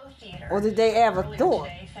 Or did they ever thought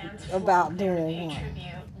about doing one?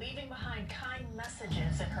 Leaving behind kind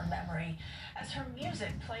messages in her memory as her music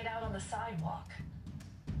played out on the sidewalk.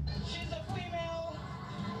 She's a female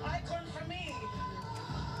icon for me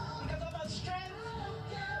because of her strength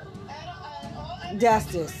and That's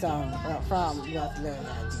this song from What's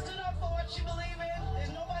Love stood up for what she believed in. There's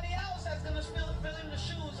nobody else that's gonna fill in the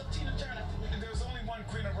shoes of Tina Turner. There's only one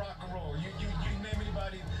queen of rock and roll. You name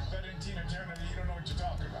anybody better than Tina Turner, you don't know what you're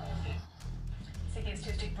talking about. CK's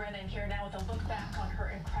Tuesday Brennan here now with a look back on her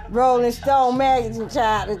incredible Rolling Stone magazine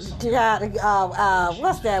tried to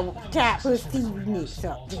what's that? Tried to put Stevie Nicks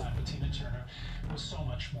up there. But Tina Turner was so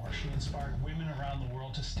much more. She inspired women around the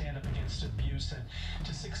world to stand up against abuse and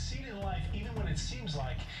to succeed in life even when it seems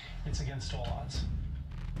like it's against all odds.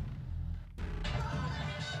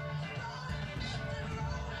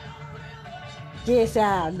 Guess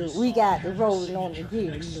how look. We got the Rolling on the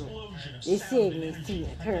Hill look. The 70s Tina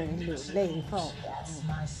Turner look. Lady Funk. That's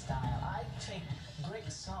my style. I take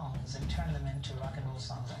great songs and turn them into rock and roll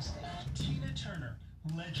songs on stage. Tina Turner,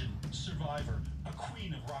 legend, survivor, a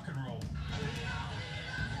queen of rock and roll.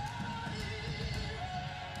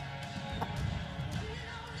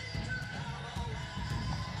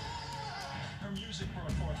 Her music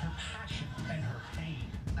brought forth her passion and her pain.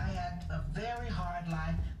 I had a very hard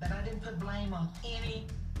life that I didn't put blame on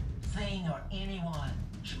anything or anyone.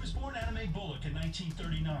 She was born Anna Mae Bullock in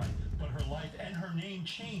 1939, but her life and her name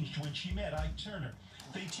changed when she met Ike Turner.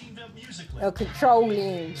 They teamed up musically. A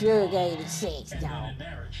controlling, drug-addicted sex And then dog. in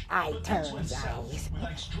marriage. Ike But things went Turner's south eyes. with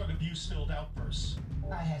Ike's drug abuse-filled outbursts.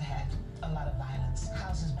 I had a lot of violence.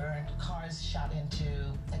 Houses burned, cars shot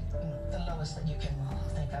into, the lowest that you can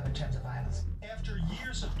think of in terms of violence. After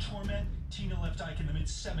years of torment, Tina left Ike in the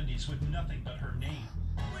mid-70s with nothing but her name.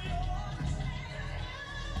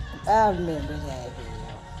 I remember that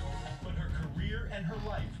video. But her career and her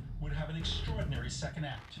life would have an extraordinary second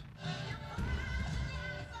act.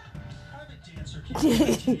 Private Dancer came in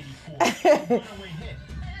 1984, a runaway hit.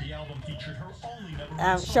 The album featured her only number one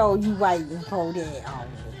I'm song. sure you waiting for that already.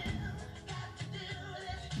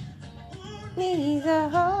 These are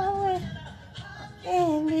hard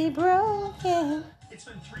and be broken. It's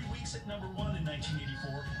been 3 weeks at number one in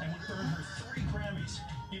 1984 and would earn her 3 Grammys,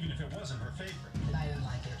 even if it wasn't her favorite. I didn't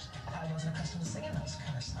like it. I wasn't accustomed to singing those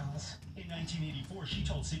kind of songs. In 1984, she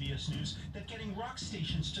told CBS News that getting rock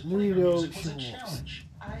stations to play her Little music was a Schwartz. challenge.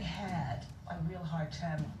 I had a real hard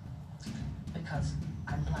time because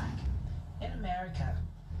I'm black. In America,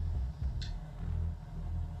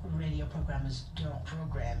 radio programmers don't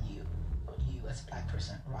program you as a black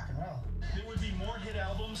person rock and roll. There would be more hit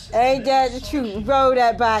albums. Ain't that the truth? Roll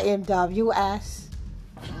that by MWS.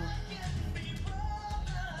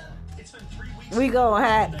 It's been 3 weeks. We gonna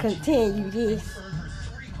have to continue this Earn her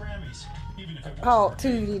 3 Grammys, even if it wasn't part her 2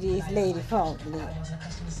 favorite. to this Lady Funk I look. wasn't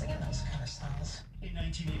accustomed to singing those kind of songs. In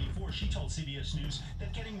 1984, she told CBS News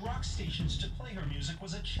that getting rock stations to play her music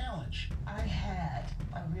was a challenge. I had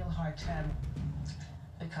a real hard time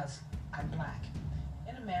because I'm black.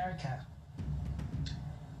 In America,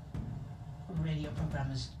 radio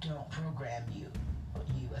programmers don't program you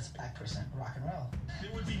as a black person rock and roll.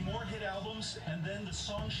 There would be more hit albums, and then the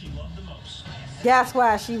song she loved the most. That's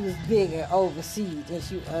why she was bigger overseas than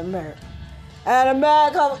she was America. And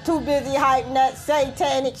America was too busy hyping that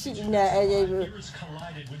satanic shit. Eras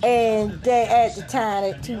collided when she And said they that at the Beyonce time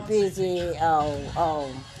they too busy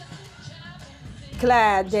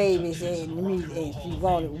Clyde Davis and the music, and she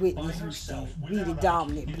wanted Whitney Houston be the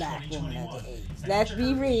dominant black woman of the age. Let's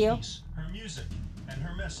be real. Her music and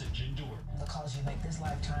her message endured. The calls you make this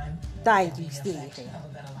lifetime. Thank will you, be the Steve. effect of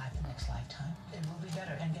a better life the next lifetime. It will be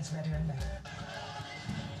better and gets better and better.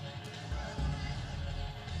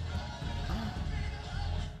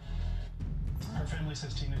 Her family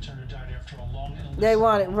says Tina Turner died after a long illness. They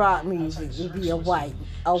wanted rock music to be a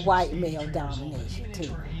white male domination too.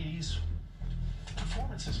 Into her 80s,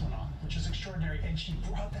 performances went on, which is extraordinary, and she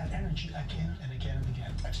brought that energy again and again and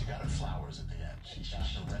again. And she got her flowers at the end. She got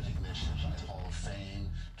her recognition by Hall of Fame,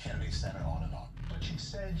 Kennedy Center, on and on. But she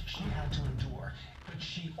said she had to endure. But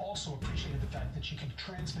she also appreciated the fact that she could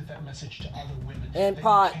transmit that message to other women. And that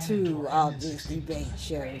part you can 2 endure of and this succeed. debate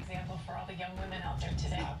show, Great example for all the young women out there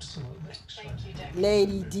today. Absolutely. Thank you, Dick.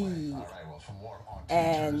 Lady D All right, well, for more on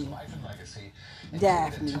and Tina Turner's life and legacy,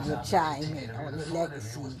 Daphne will chime in on the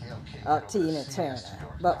legacy of Tina Turner.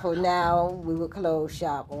 But for now, we will close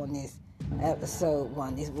shop on this episode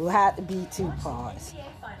 1. This will have to be 2 parts. NBA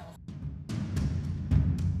Finals.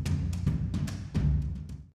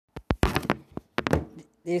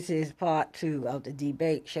 This is part 2 of the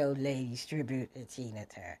debate show Ladies Tribute to Tina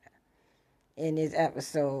Turner. In this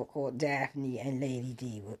episode called Daphne and Lady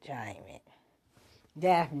D will chime in.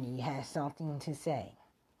 Daphne has something to say.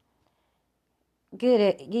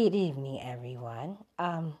 Good evening, everyone.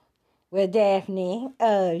 Well, Daphne,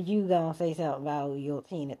 you gonna say something about your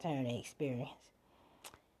Tina Turner experience?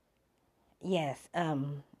 Yes,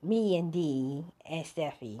 me and Dee and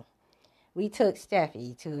Steffi, we took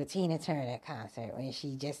Steffi to a Tina Turner concert when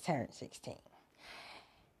she just turned 16.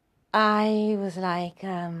 I was like, we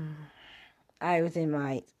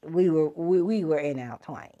were in our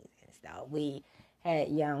 20s and stuff. We had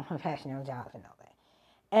young professional jobs and all that.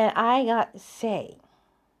 And I got to say,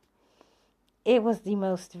 it was the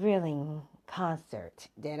most thrilling concert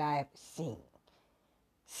that I've seen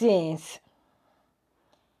since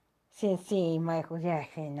seeing Michael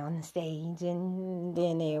Jackson on the stage, and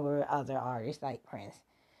then there were other artists like Prince.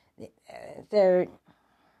 Third,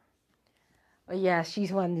 well, yeah,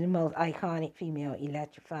 she's one of the most iconic female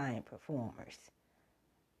electrifying performers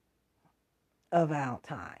of our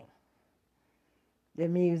time. The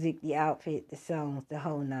music, the outfit, the songs, the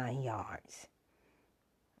whole 9 yards.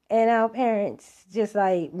 And our parents, just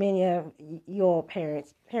like many of your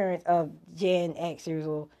parents of Gen Xers,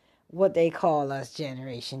 or what they call us,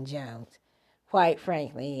 Generation Jones. Quite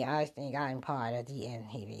frankly, I think I'm part of the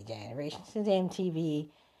MTV generation. Since MTV,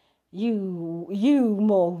 you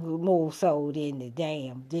more so than the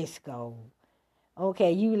damn disco.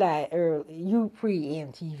 Okay, you like early, you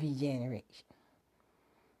pre-MTV generation.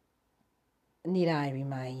 Need I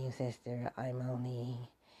remind you, sister, I'm only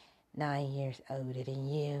 9 years older than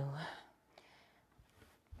you.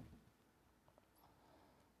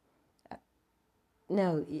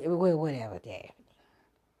 No, well, whatever, Daphne.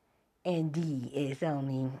 And D is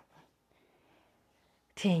only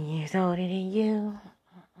 10 years older than you.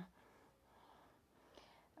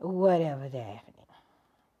 Whatever, Daphne.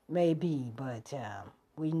 Maybe, but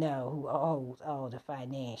we know who holds all the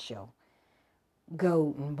financial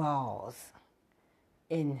golden balls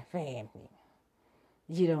in the family.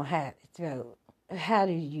 You don't have to throw. How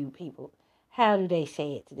do they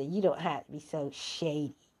say it today? You don't have to be so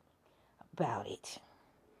shady about it.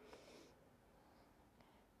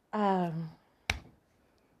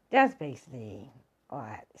 That's basically all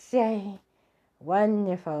I have to say.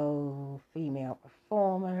 Wonderful female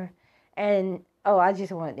performer. And, I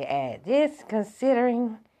just wanted to add this,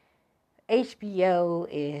 considering HBO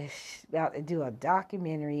is about to do a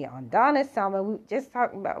documentary on Donna Summer. We were just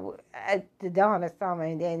talking about the Donna Summer,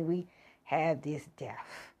 and then we had this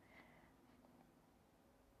death.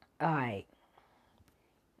 All right.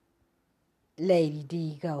 Lady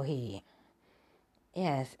D, go ahead.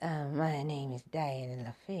 Yes, my name is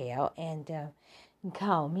Diana LaFelle, and you can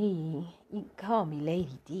call me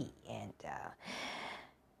Lady D. And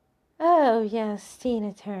oh yes,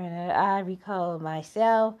 Tina Turner. I recall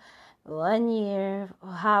myself one year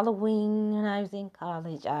for Halloween when I was in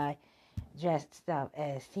college. I dressed up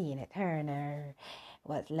as Tina Turner.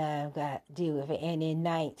 What's love got to do with it? And in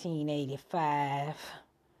 1985.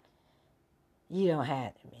 You don't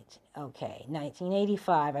have to mention it. Okay,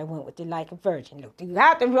 1985, I went with the Like a Virgin look. You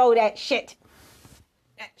have to roll that shit.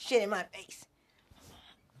 That shit in my face.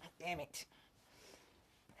 Damn it.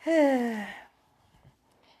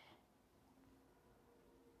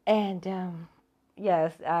 And,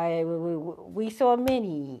 yes, we saw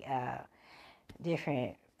many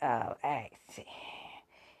different acts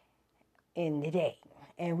in the day.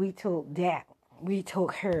 And we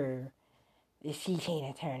took her to see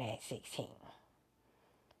Tina Turner at 16.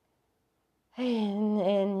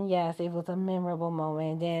 And yes, it was a memorable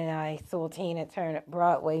moment. Then I saw Tina Turner at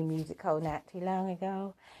Broadway musical not too long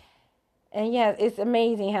ago. And yes, it's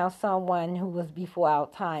amazing how someone who was before our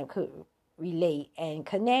time could relate and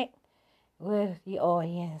connect with the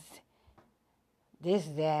audience. This,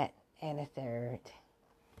 that, and a third.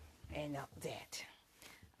 And that.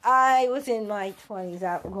 I was in my 20s.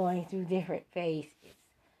 I was going through different phases.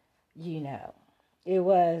 You know. It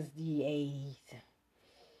was the 80s.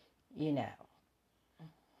 You know.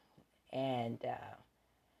 And,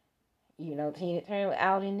 Tina Turner was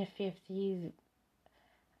out in the 50s.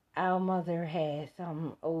 Our mother had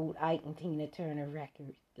some old Ike and Tina Turner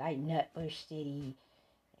records, like Nutbush City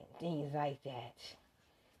and things like that.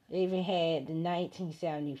 They even had the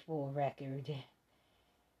 1974 record,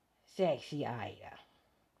 Sexy Ida.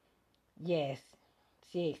 Yes,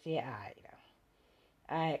 Sexy Ida.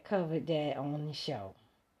 I covered that on the show.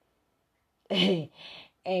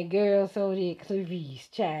 And girl, so did Clarice,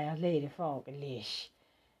 child, Lady Funkalish.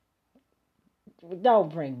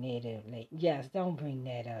 Don't bring that up, Yes, don't bring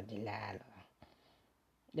that up, Delilah.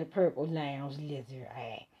 The Purple Lounge Lizard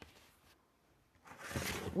Act.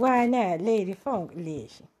 Why not, Lady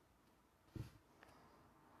Funkalicious?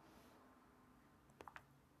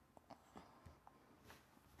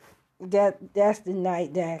 That's the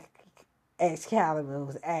night that Excalibur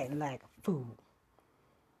was acting like a fool.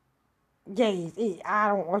 Yes,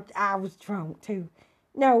 I was drunk too.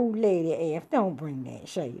 No, Lady F, don't bring that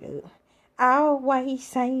shit up. Always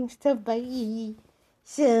seems to be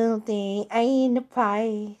something in the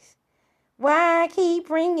past. Why keep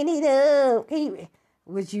bringing it up?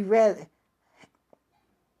 Would you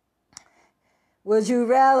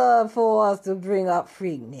rather for us to bring up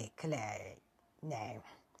Freaknik, Clary? No.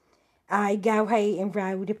 I go ahead and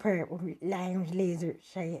ride the Purple Lounge Lizard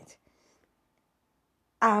shit.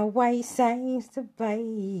 Always seems to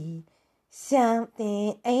be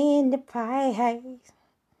something in the past.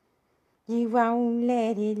 You won't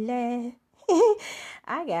let it last.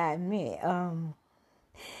 I gotta admit,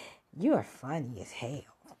 you're funny as hell.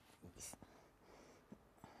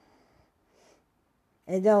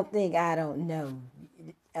 And don't think I don't know,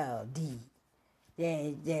 D,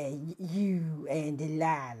 that you and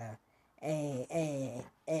Delilah and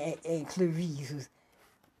Clarice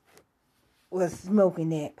was smoking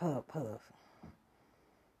that puff.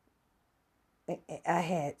 I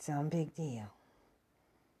had some big deal.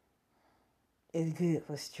 It's good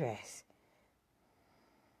for stress.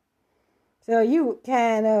 So you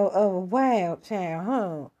kind of a wild child,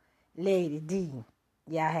 huh, Lady D?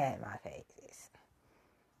 Yeah, I had my phases.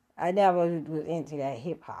 I never was into that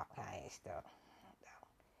hip hop kind of stuff.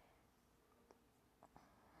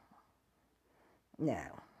 No.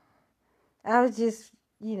 I was just,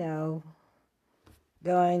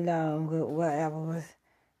 going along with whatever was.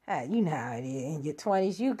 You know how it is. In your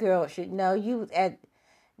 20s, you girls should know you was at.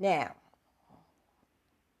 Now,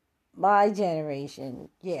 my generation,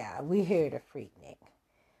 yeah, we heard of Freaknik.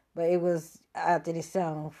 But it was after the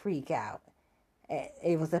song Freak Out.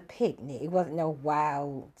 It was a picnic. It wasn't no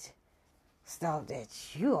wild stuff that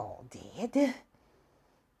you all did.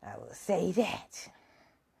 I will say that.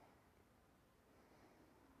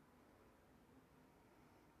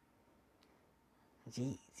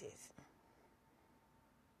 Jesus.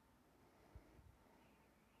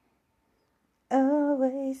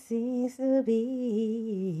 Always seems to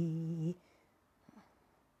be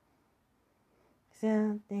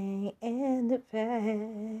something in the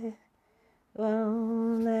past.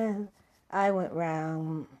 Well,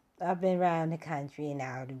 I've been around the country and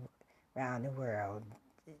around the world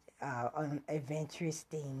on adventurous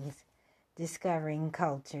things, discovering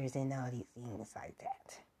cultures and all these things like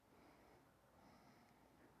that.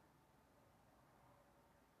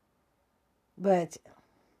 But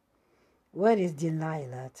what is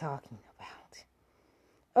Delilah talking about?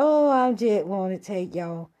 Oh, I just want to take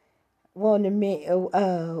y'all, want to make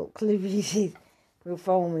Clarice's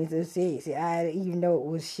performance of sexy. I didn't even know it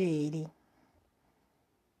was shady.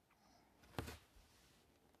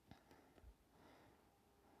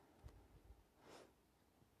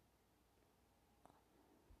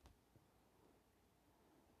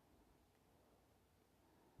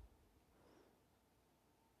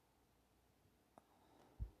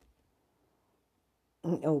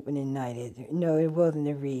 Opening night, no, it wasn't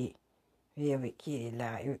the red velvet kitty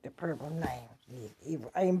line. It was the purple lamb. It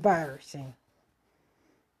was embarrassing.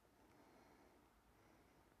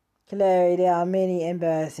 Clary, there are many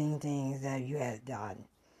embarrassing things that you have done.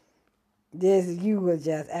 You were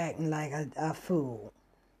just acting like a fool.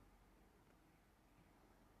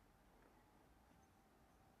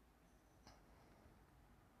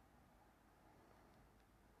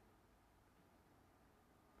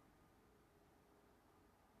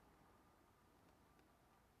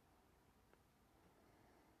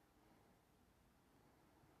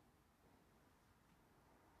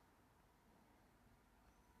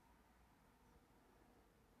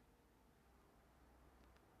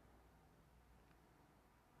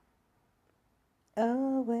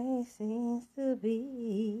 Always seems to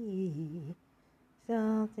be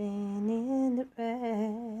something in the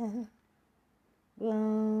past.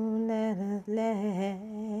 Won't let us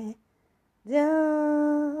laugh.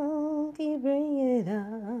 Don't keep bringing it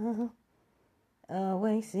up.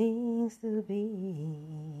 Always seems to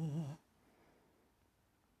be.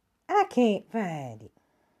 I can't find it.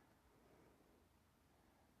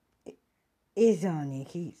 It's on there.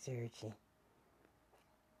 Keep searching.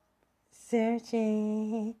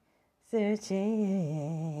 Searching.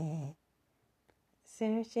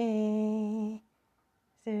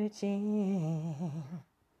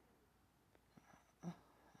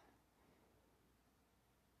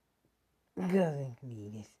 Cousin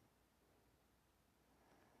Cletus.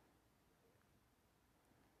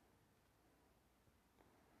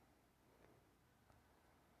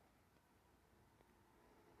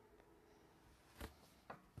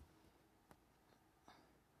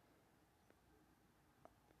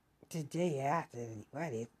 today after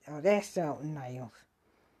what is? Oh, that's something else.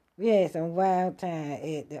 We had some wild time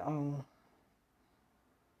at the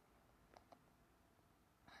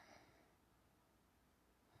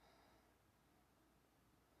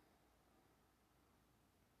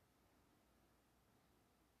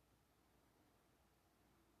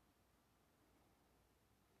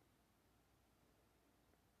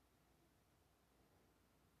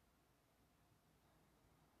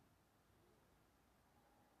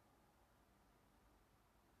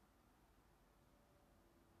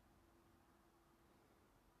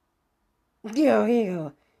Yo,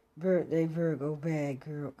 here, birthday Virgo bad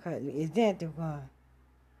girl cut. Is that the one?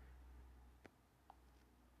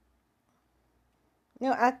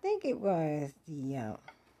 No, I think it was the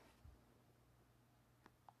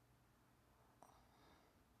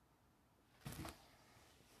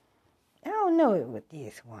I don't know it was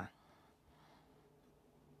this one.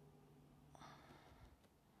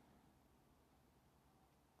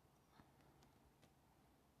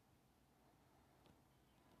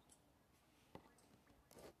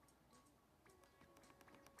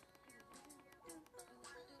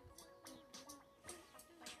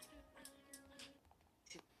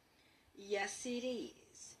 Yes, it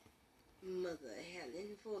is. Mother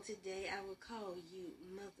Helen. For today, I will call you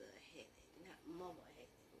Mother Helen, not Mama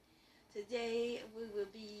Helen. Today, we will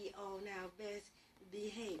be on our best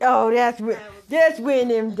behavior. Oh, that's when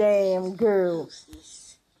them damn girls.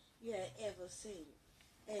 You have ever seen.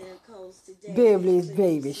 And of course, today Beverly's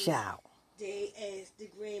baby shower. Day as the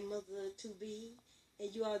grandmother to be,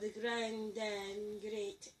 and you are the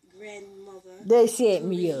great grandmother. They set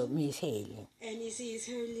me up, Miss Helen. And this is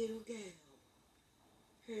her little girl,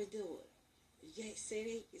 her daughter. Yes,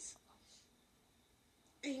 it is.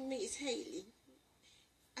 And Miss Haley,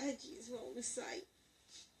 I just want to say,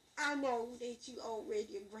 I know that you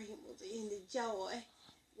already a grandmother in the joy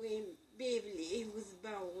when Beverly was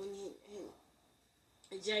born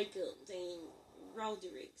and Jacob's and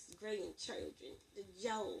Roderick's grandchildren.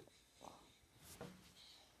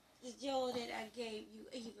 The joy that I gave you,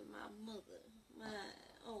 even my mother, my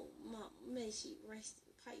mama, may she rest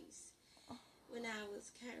in peace, when I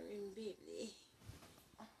was carrying Beverly.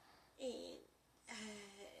 And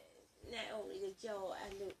not only the joy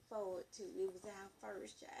I look forward to, it was our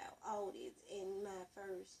first child, Otis, and my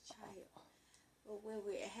first child. But when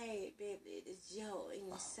we had Beverly, the joy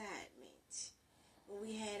and excitement, when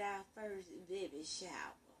we had our first baby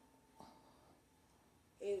shower.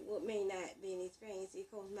 It may not be an experience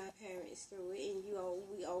because my parents threw it, and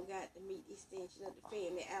we all got to meet the extension of the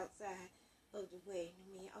family outside of the wedding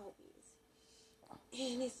in August.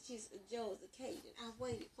 And it's just a joyous occasion. I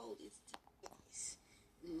waited for this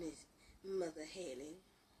Miss Mother Helen.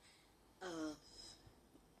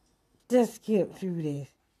 Just skip through this.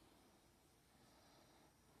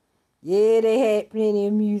 Yeah, they had plenty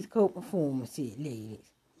of musical performances,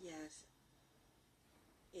 ladies. Yes,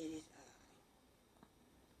 it is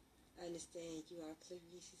I understand you are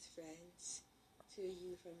Clarice's friends. Two of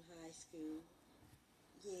you from high school.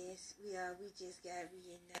 Yes, we are. We just got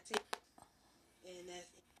reunited. And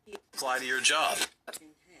that's Apply to your job.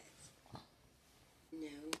 No,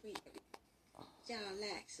 y'all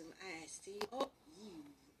like some iced tea. Oh,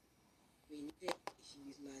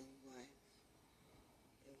 she's my new wife.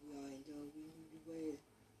 And we are enjoying the weather.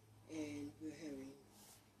 And we're having,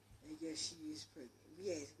 I guess she is pregnant.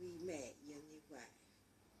 Yes, we met your new wife.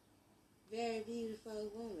 Very beautiful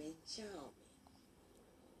woman, charming.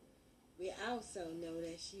 We also know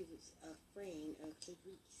that she was a friend of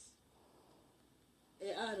Clarice.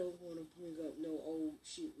 And I don't want to bring up no old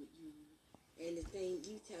shit with you. And the thing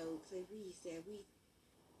you told Clarice that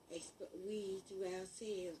we threw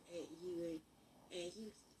ourselves at you, and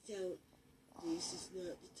you told this is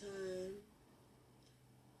not the time,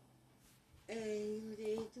 and you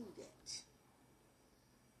didn't do that.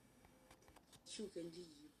 You can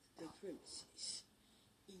leave the premises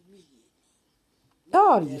immediately.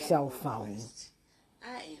 Oh, you so phony. I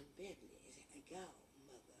am Beverly's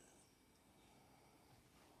godmother.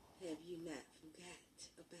 Have you not forgot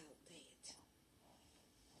about that?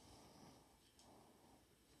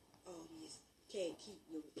 Oh, you can't keep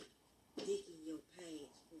your dick in your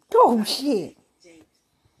pants. Oh, shit.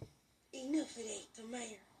 Enough of that, the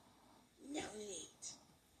mayor. None of that.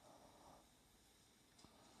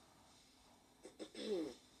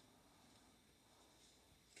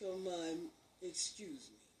 Come on, excuse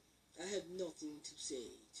me. I have nothing to say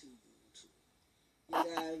to you two.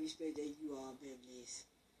 Yet I respect that you are Beverly's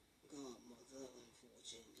godmother,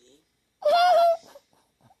 unfortunately.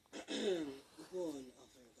 One of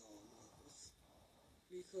her godmothers.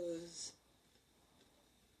 Because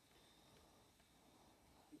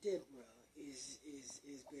Deborah is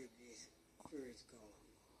Beverly's first call.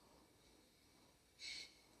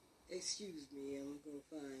 Excuse me, I'm gonna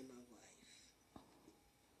find my wife.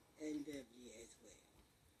 And Beverly as well.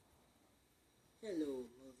 Hello,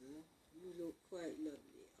 mother. You look quite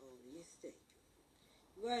lovely. Oh, yes, thank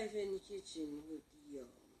you. Wife in the kitchen with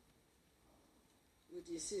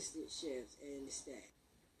the assistant chefs and the staff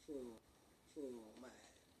for my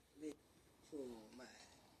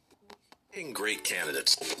Great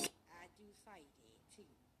candidates. I do fight it too.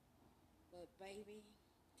 But baby,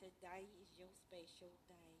 today is your special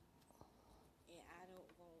day. And I don't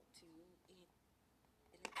want to get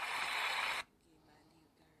my new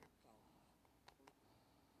girl for me.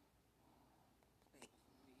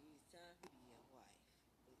 It's time to be a wife.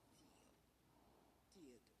 But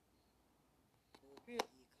still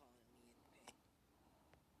you calling me in the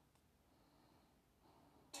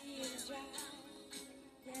past.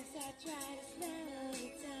 Yes, I try to smell the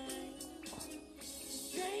time.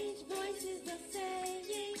 Strange voices are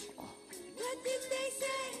saying, what did they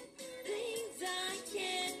say? Things I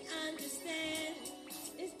can't understand.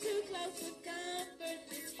 It's too close for comfort.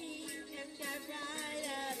 This heat has got right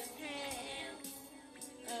out of hand.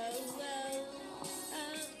 Oh,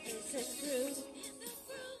 it's a truth.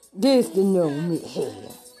 This the no me here.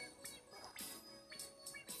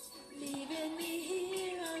 Leaving me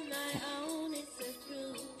here on my own, it's a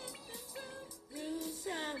truth. Through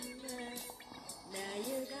summer, now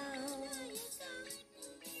you're gone.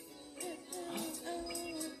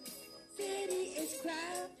 City is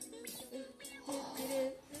crowded.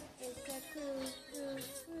 It's a truth.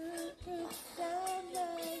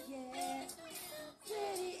 Summer, yeah.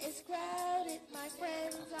 City is crowded. My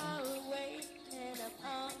friends are away, and I'm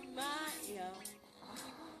on my own.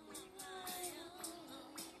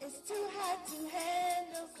 It's too hard to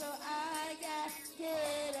handle, so I gotta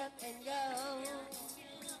get up and go.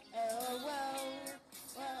 Oh, whoa,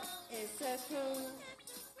 it's a cruise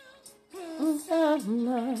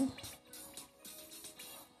Summer.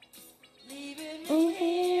 leaving me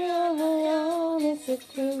here on my own. It's a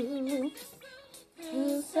cruise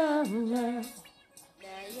summer. Now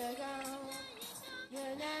you're gone.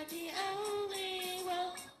 You're not the only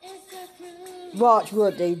one. It's a cruise. Watch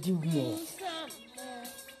what they do next. Summer.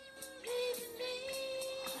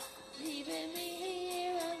 Leaving me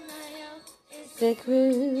here on my own. It's It's a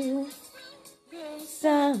cruise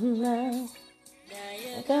summer. now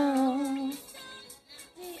you're Gone.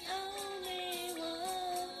 the only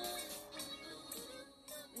one.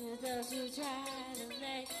 Don't you try to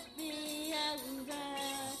make me over.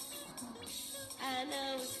 I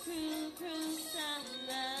know it's cruel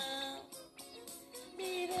summer.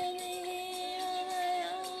 Leaving me here on my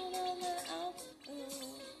own.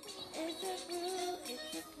 It's a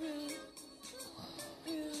cruel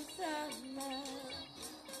summer.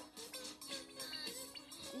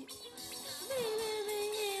 Leaving me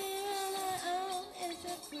here on my own. It's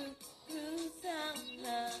a cruel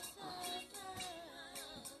summer.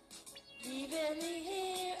 Leaving me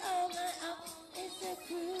here on my own. It's a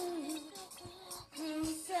cruel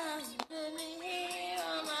summer. Leaving me here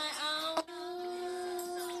on my own.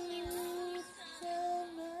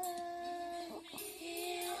 Summer.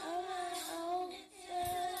 Here on my own.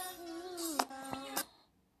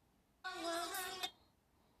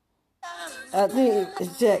 I think the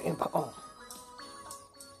second part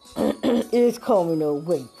is coming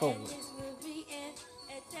away from me. This will be it,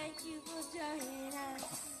 and thank you for joining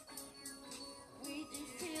us. We do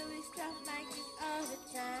silly stuff like this all the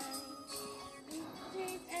time. The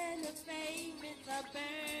streets and the pavements are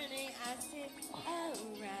burning. I sit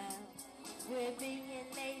around. We're being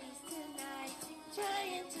ladies tonight,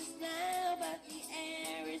 trying to smile, but the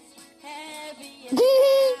air is heavy and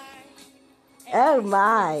dry. Oh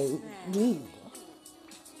my God.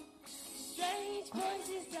 Strange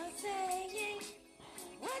voices are saying,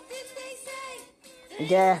 what did they say?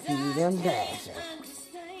 Daffy them Dasher.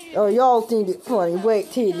 Oh, y'all think it's funny. Wait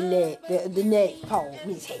till the next poem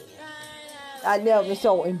is here. I never been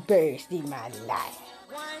so embarrassed in my life.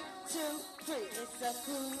 1, 2, 3, it's a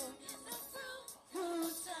cruise.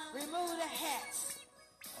 Remove the hats.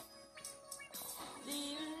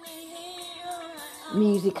 Leaving me here on my own.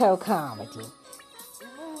 Musical comedy.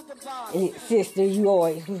 Remove the bars. And sister, you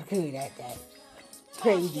always was good at that.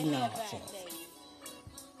 Crazy nonsense.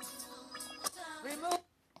 Remove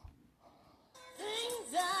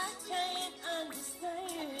things I can't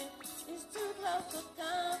understand. It's too close for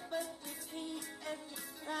comfort to keep it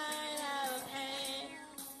right out of hand.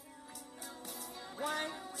 1,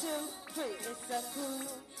 2, 3, it's a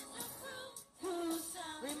cruise.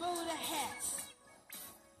 Remove the hats.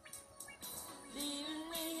 Leaving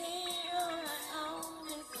me here on my own.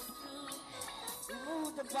 It's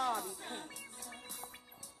bobby pins.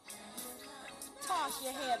 Toss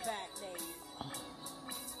your hair back, lady.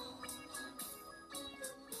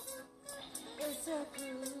 It's a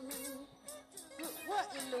cool. What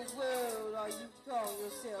in the world are you calling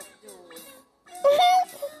yourself doing?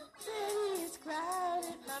 City is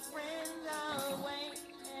crowded, my friends are away,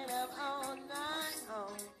 and I'm all night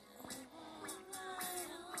on.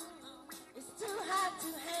 It's too hot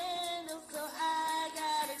to handle, so I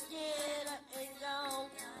gotta get up and go.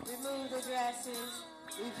 Remove the dresses,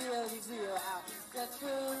 reveal the real out. The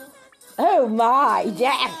crew. Oh my,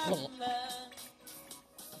 Daphne.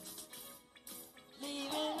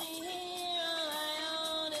 Leaving me here on my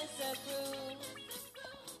own, it's a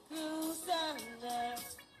cruise under.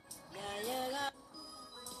 Yeah, you know.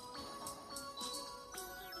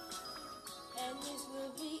 And this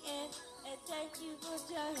will be it. And thank you for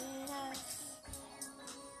joining us.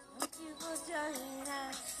 Thank you for joining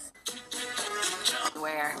us.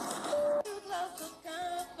 Where? Too close for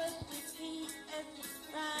comfort to keep and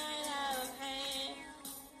right out of hand.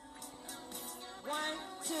 1,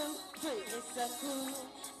 2, 3, it's a cruise.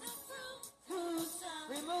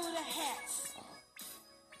 Remove the hats.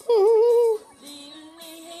 Leaving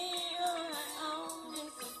me here on my own,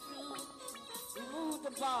 it's a cruise. Remove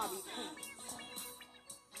the bobby pins.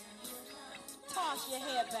 Toss your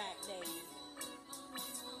hair back, lady.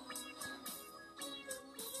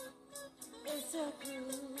 It's a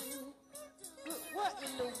cruise. What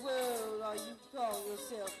in the world are you calling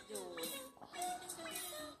yourself doing?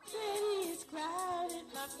 City is crowded,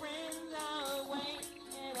 my friends are away,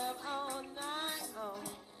 and I'm all night on.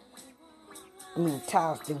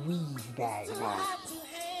 Toss the weeds back, man.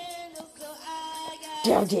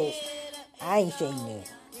 Judges, I ain't saying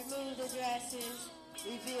that. Remove the dresses,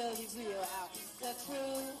 reveal the real out. The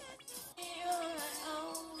crew, here on my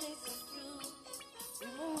own, it's a crew.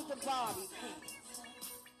 Remove the bobby pins.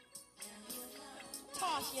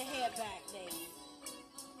 Toss your hair back, lady.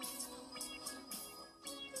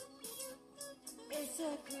 It's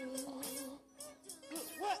a crew.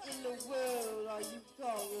 What in the world are you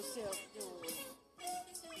calling yourself doing?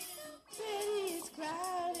 City is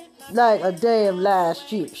crowded. Like a damn live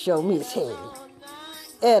strip show, Miss Harry.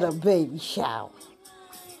 At a baby shower.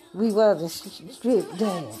 We wasn't stripped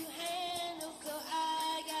down.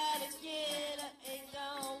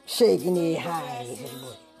 Shaking their highs and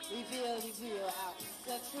what. Reveal the real out.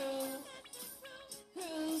 The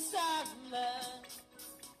crew summer.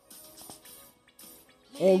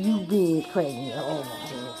 And you being pregnant all the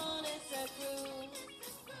time.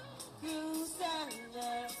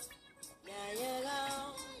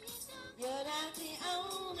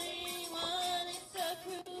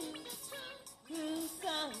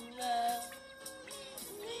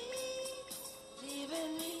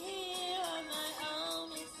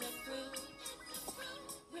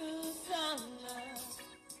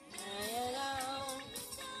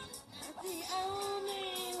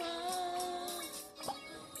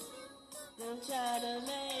 Try to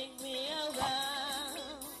make me around.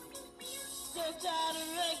 Don't try to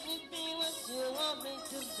make me be what you want me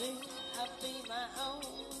to be. I'll be my own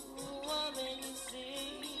woman, you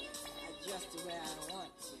see. I dress the way I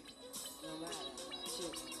want to, no matter how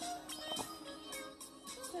children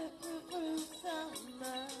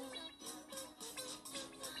summer.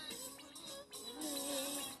 Me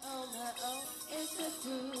on my own, it's a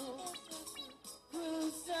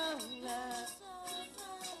cruise summer.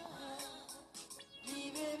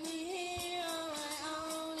 Leaving me here on my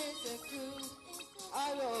own, it's a cruise. I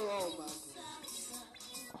don't know my cruise.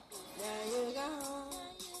 Now you're gone.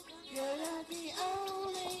 You're not the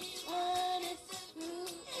only one. It's a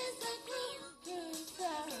cruise. It's a cruise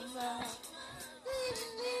summer.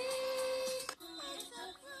 Leaving me. It's a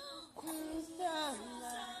cruise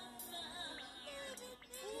summer.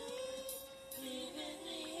 Leaving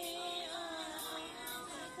me here on my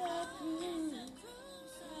own. It's a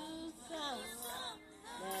cruise summer.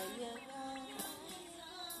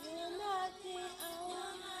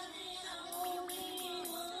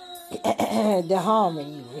 The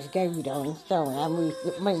harmony was good on stone. I moved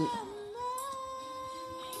with me.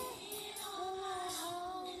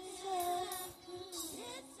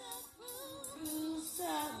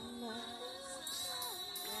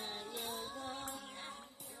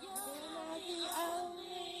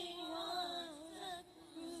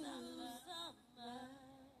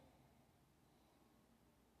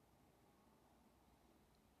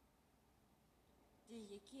 Do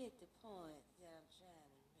you get the point that I'm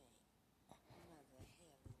trying to make? Mother Helen,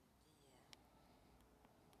 dear.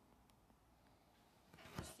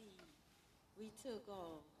 You see, we took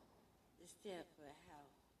on the step for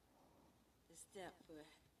house, the step for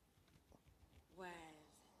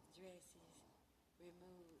wives dresses,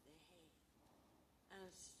 remove the hat.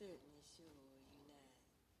 I'm certainly sure you're not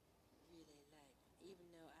really like, even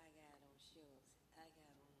though I got on shorts, I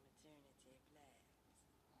got on maternity blouses.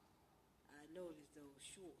 I noticed those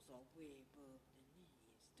shorts are way above the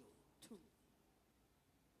knees, though, too.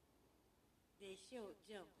 They're short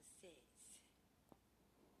jumper sets.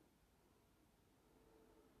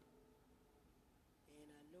 And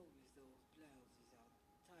I noticed those blouses are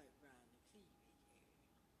tight round the cleavage area.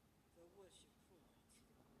 So what's your point?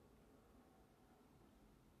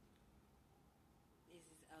 This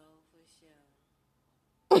is all for show.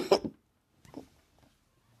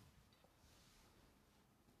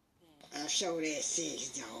 I'll show that sex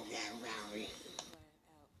dog out rowdy.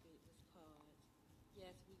 Outfit was paused.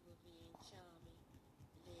 Yes, we were being charming.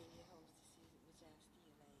 Lady hostesses, which I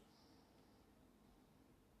still am.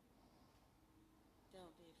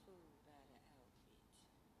 Don't be fooled by the outfit.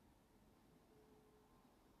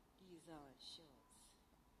 These aren't shorts.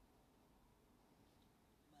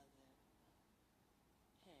 Mother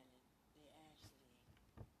Helen, they're actually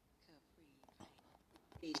capri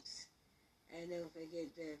pants. And don't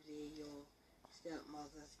forget Beverly, your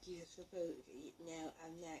stepmother's gift for poetry. Now,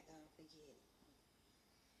 I'm not going to forget it.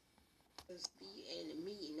 And the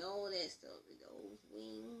meat and all that stuff, those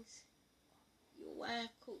wings. Your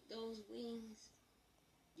wife cooked those wings?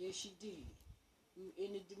 Yes, she did.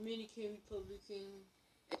 In the Dominican Republic,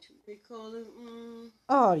 they call it,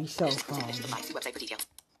 Oh, he's so funny. website for details.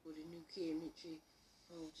 For the new chemistry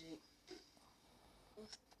project.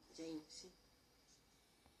 Jameson.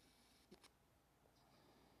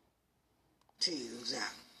 Tails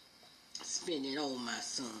out. Spending all my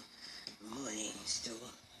son money and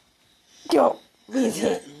stuff. Yo,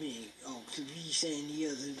 visit. Me, Teresa and the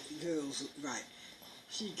other girls, right.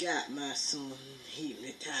 She got my son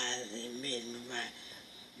hypnotized and mesmerized.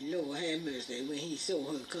 Lord have mercy, when he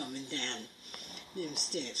saw her coming down them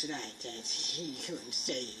steps like that, he couldn't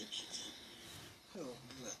say anything. Oh,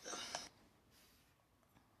 brother.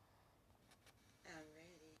 I'm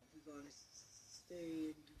ready. We're going to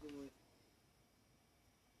stay and we're going to,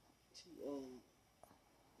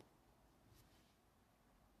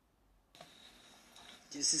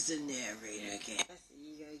 this is the narrator again. I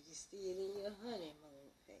see you're still in your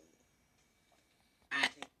honeymoon phase. I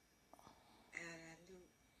think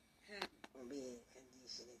I'm be in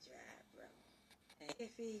condition to drive, bro. And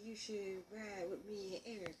if you should ride with me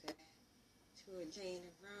and Erica to a Jane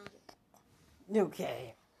and Rhonda.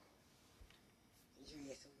 Okay.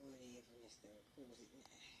 Dress or whatever and stuff.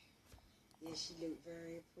 Then she looked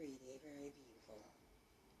very pretty, very beautiful.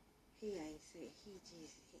 He ain't said,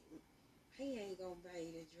 he ain't gonna buy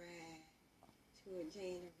you to drive to a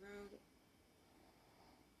Jane and Rhonda.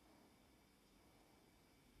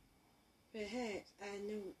 Perhaps I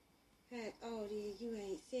know, perhaps all this you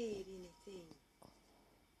ain't said anything.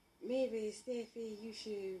 Maybe, Steffi, you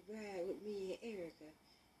should ride with me and Erica,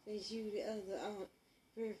 since you the other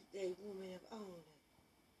birthday woman of honor.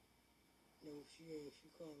 No, she ain't. She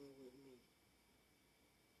coming with me.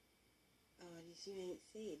 All this you ain't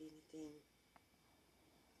said anything.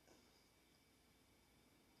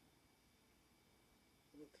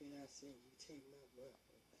 What can I say? You take my breath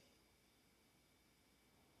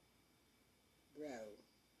away. Bro.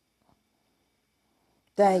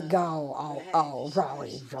 They go all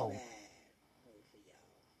Roy.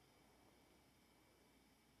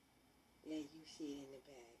 Yeah, you sit in the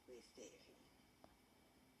back with Steffi.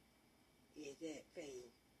 Is that fair?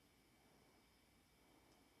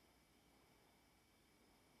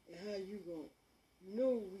 And how you gonna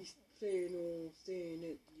know we plan on staying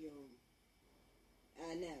at the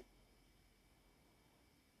I know.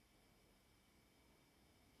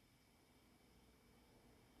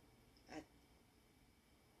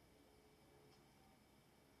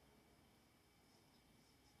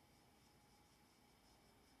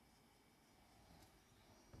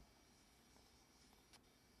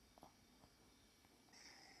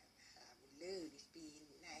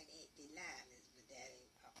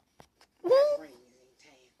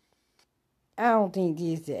 I don't think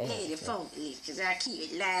this is Hey, the funky, because I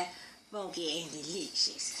keep it live, funky and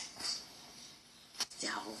delicious. So,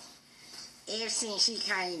 ever since she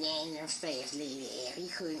came in them stairs, Lady F, he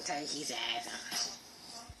couldn't take his eyes on her.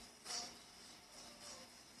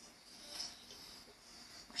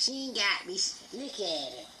 She ain't got me. Look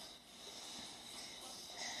at her.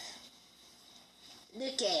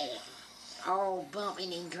 Look at her. All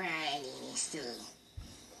bumping and grinding and stuff.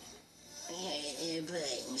 And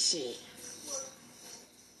butt and shit.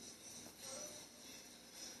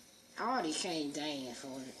 Artie can't dance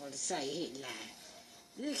for the say hit line.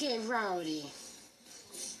 Look at Rowdy.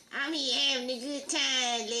 I'm here having a good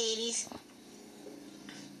time, ladies.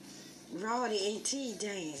 Roddy and T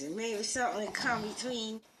dancing. Maybe something to come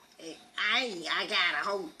between. I got a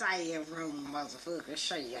whole damn room, motherfucker.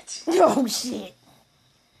 Shit. Oh, shit.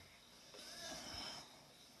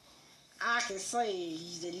 I can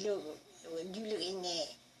see the look, when you looking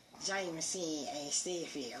at Jameson and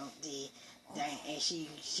Steffi up there, and she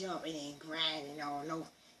jumping and grinding all over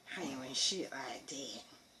him and shit like that.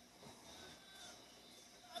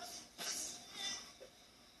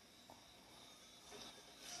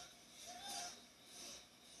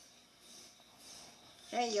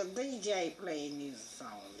 Hey, your DJ playing music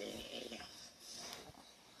song there.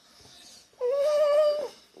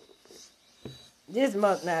 This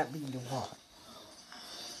must not be the one.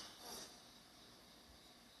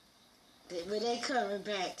 But they coming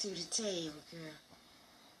back to the table,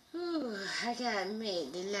 girl. Ooh, I gotta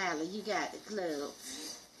admit, Delilah, you got the club.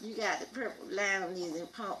 You got the purple lounges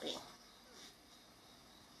and pumping.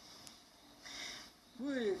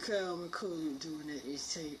 What are Calvin Cooley doing at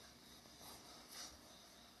this table?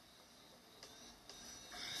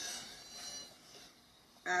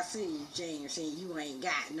 I see you, James, saying you ain't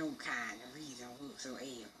got no kind of reason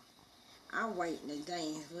whatsoever. I'm waiting to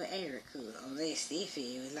dance with Erica, unless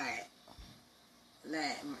Steffi was like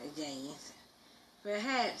James.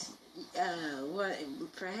 Perhaps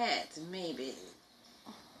maybe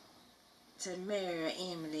Tamara,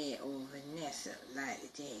 Emily, or Vanessa like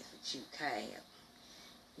to dance with you, Kyle.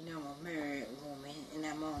 You know, I'm a married woman, and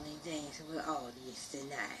I'm only dancing with audience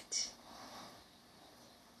tonight.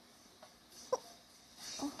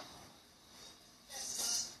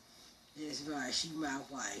 That's right, she my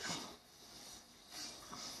wife.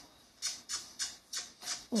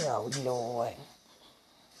 Oh, Lord.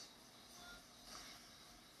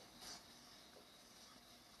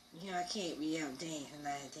 You know, I can't be out dancing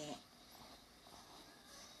like that.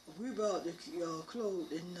 We about to close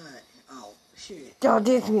tonight. Oh, shit. Oh,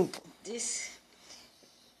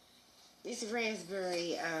 this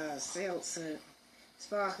raspberry seltzer,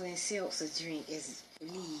 sparkling seltzer drink is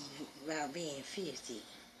believed about being 50.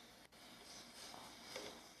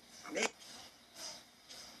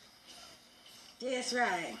 That's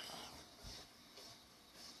right.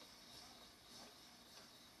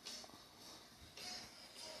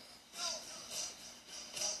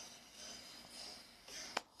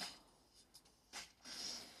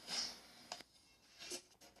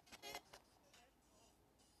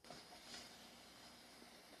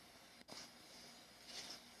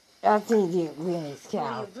 I think it really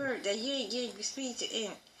counts. For your birthday, you ain't getting your speech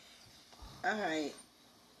in. Alright.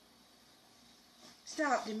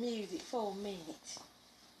 Stop the music for a minute.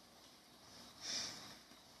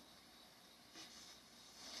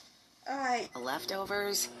 Alright.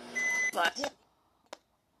 Leftovers. What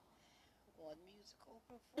musical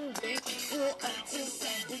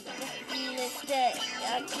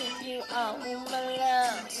I'll keep you all my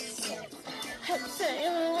love. I tell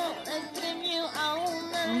you what, I give you all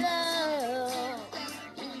my love.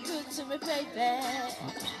 You good to me, baby.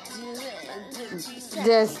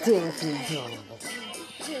 That's Tennessee Jones.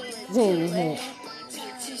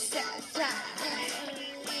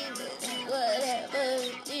 Whatever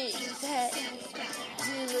it is, hey,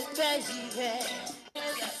 do it, baby.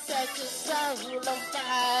 Such a soul on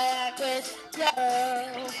fire with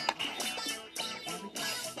love.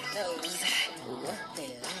 Knows what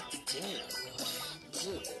they like to do.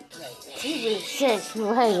 He was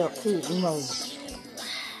sexual hell to emotion.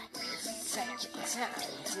 Take your time,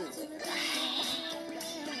 do it right.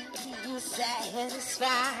 You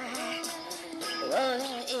satisfied.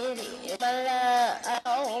 Rolling it in my love.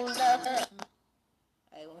 Oh, love.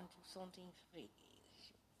 I want to do something free.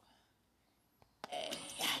 I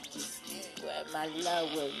just do where my love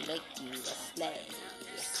will make you a slave.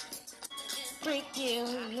 Freak you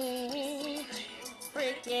with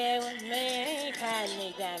me, kindly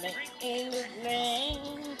got me in the rain.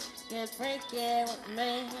 Just freak you with me,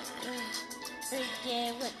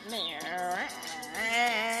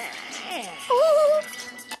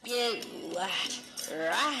 You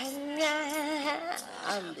right now,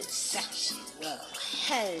 I'm the sexual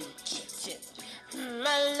hell kitchen.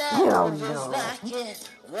 My love is like an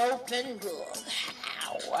open book.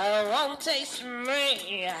 I won't taste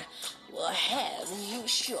me. Well, have you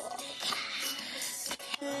sure?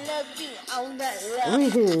 Love you all that love. We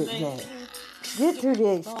heard that. Get to the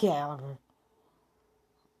Excalibur.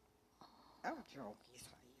 I'm drunk, yes,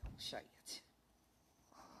 I am. Show it.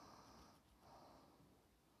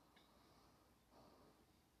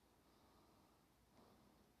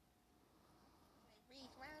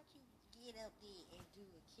 Reese, why don't you get up there and do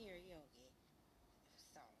a karaoke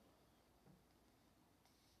song?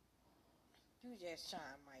 You just trying to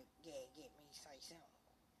get me to say something.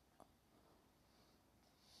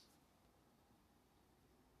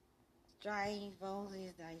 Strange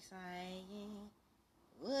voices they saying.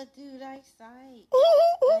 What do they say?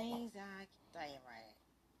 Things I can say right.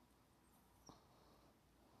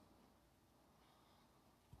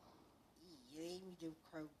 Yeah, let me do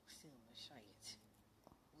croak soon. Say it.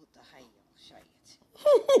 What the hell? Say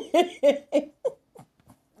it.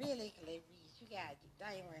 Really, Clarice, you gotta get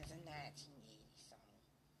that was a 1980 song.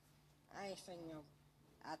 I ain't singing no.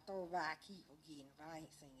 I throw back, keep forgetting, but I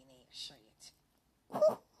ain't singing that shit. I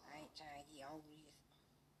ain't trying to get all this.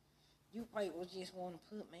 You people just want to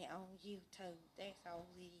put me on YouTube. That's all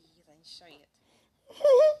it is and shit.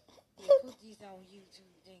 Yeah, put this on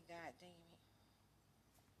YouTube, then goddamn it.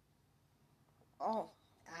 Oh,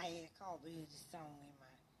 I had called the song in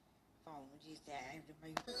my phone just after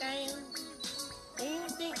me. Down.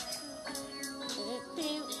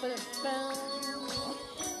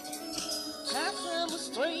 Top of the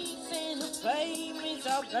streets and the pavements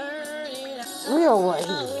are burning. Real way.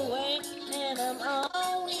 And I'm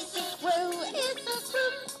always through. It's a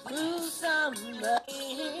through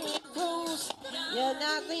somebody. You're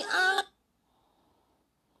not the only.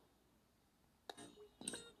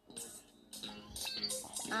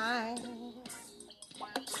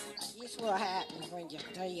 This what happens when you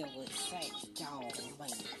deal with sex dog man.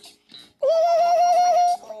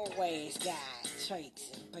 Always got tricks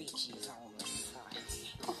and bitches on the side.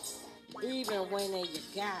 Even when they your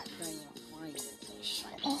goddamn friends and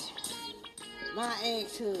shit. My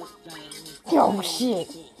ex-husband is oh shit.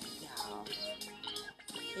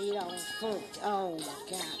 He don't fuck all my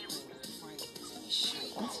goddamn friends and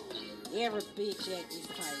shit. Every bitch at this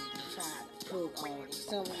place try to fuck on it.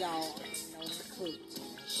 Some of y'all know the fuck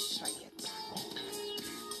and shit.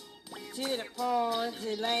 To the point,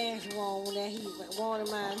 the last one that he was one of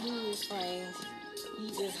my newest friends, he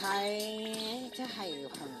just had to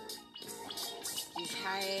have her. Just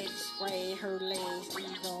had to spray her legs,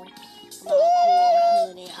 even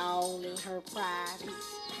honey all in her privates,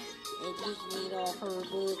 and licking off her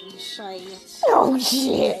booty shades. Oh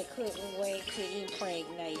shit! They couldn't wait to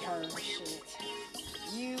impregnate her and shit.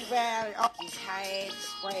 You better just had to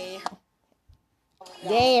spray her.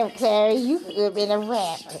 Damn, Clary, you could have been a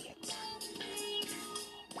rapper.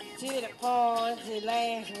 To the point, the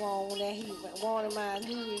last one that he was one of my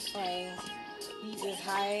newest friends, he just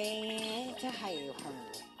had to have her.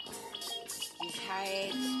 Just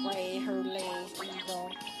had to spray her legs,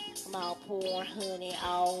 even my poor honey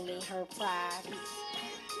all in her privates,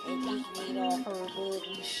 and licking off her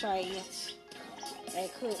booty shades. They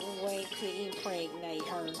couldn't wait to impregnate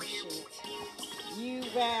her and shit. You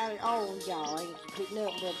better, oh y'all ain't putting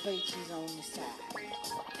up but bitches on the side.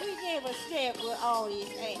 We never slept with all this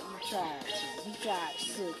ain't you tried to. You tried to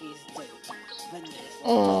suck his dick.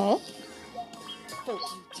 Vanessa. Fuck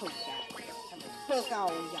you too, goddamn. Fuck all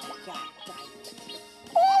y'all, goddamn.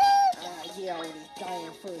 Yeah, all this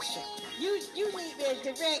damn full shit. You need to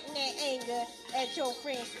direct that anger at your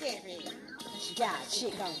friend Stephanie. She got a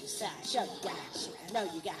chick on the side. Show you got a chick. I know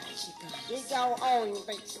you got a chick on the side. It's all on you,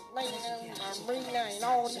 bitch. Marina and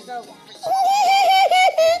all these other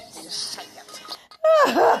You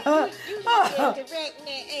need to direct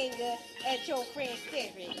that anger at your friend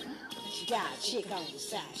Stephanie. She got a chick on the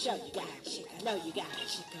side. Show you got a chick. I know you got a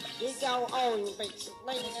chick on the side. It's all on you, bitch.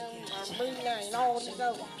 Marina and all these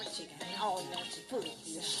other bitches. All these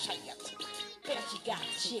pussies. Shut up. Bet you got a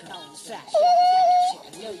chick on the side.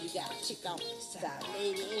 I know you got a chick on the side.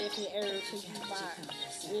 Lady, if you ever took you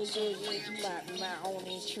might be my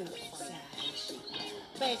only truth.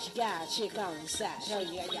 Bet you got a chick on the side. I know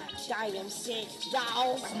you got a damn sick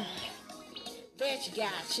dog. Bet you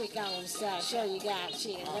got a chick on the side. Show you got a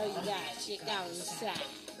chick. I know you got a chick on the side.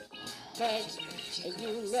 Bet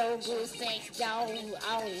you know good sex dog.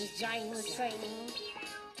 All this Jameson.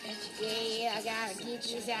 Yeah, I gotta get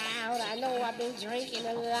this out. I know I've been drinking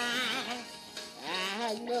a lot.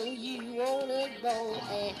 I know you wanna go,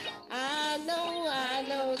 and I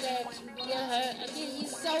know that I give you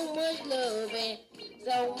so much love and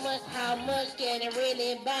so much. How much can it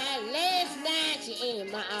really buy? Last night you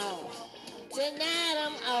in my arms. Tonight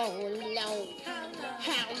I'm all alone.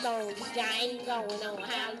 How long this game going on?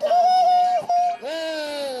 How long?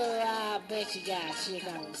 Oh, I bet you got a chick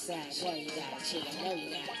on the side. Sure you got a chick. I know you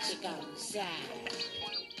got a chick on the side.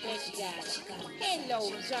 Bet you got a chick on the side. Hello,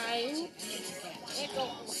 James. There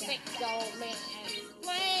goes the sex dog, man.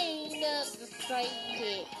 Plain up to say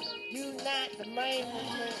that you not the man.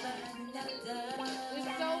 There's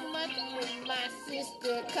so much with my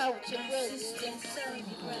sister, coach, and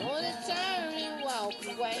brother. Wanna turn and walk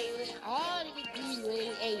away. It's hard to do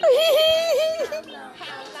it.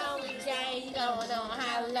 How long is that going on?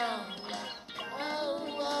 How long?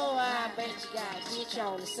 Oh, I bet you got a bitch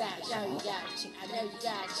on the side. I know you got a chick. I know you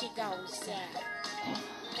got a chick on the side.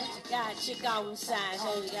 Bet you got a chick on the side. I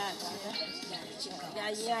know you got a chick. You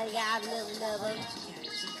got another.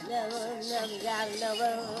 You got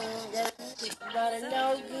another. But a no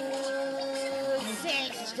good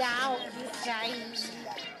sex dog, you say.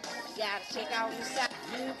 You got a chick on the side.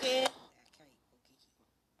 You can.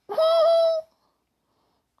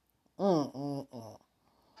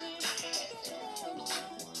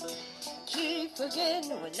 Keep forgetting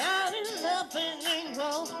we're not in love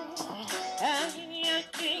anymore. I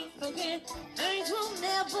keep forgetting things will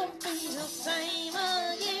never be the same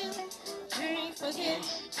again. Keep forgetting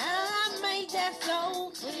I made that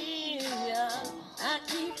so clear. I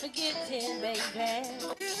keep forgetting, baby.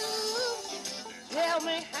 Tell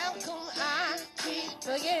me how come I keep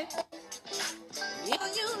forgetting.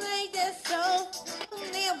 You made that so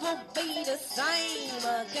never be the same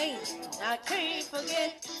again. I can't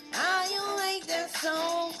forget how you make that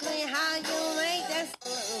so clean. How you make that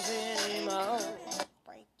so anymore.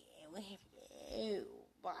 Break it with you,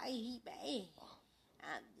 baby.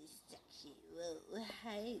 I'm just sexual.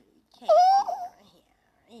 Hey, can't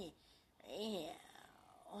right here.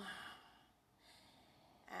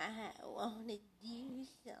 I wanna do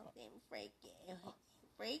something freaky.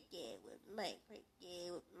 Break it with my,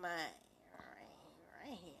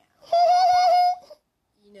 right here.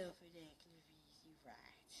 You know, for that, Cliffy, you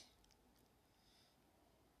right.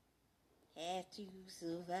 Have to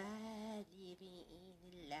survive living in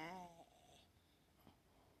the light.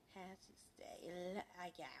 Have to stay alive. I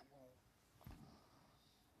got one.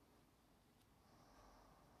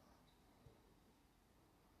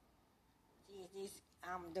 This,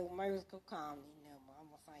 I'm doing musical comedy number. I'm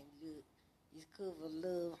gonna sing look. This cover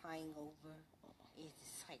Love Hangover. It's a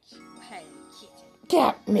sexual hey kitchen.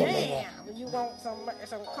 Got me. Damn, you want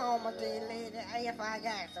some comedy, lady? If I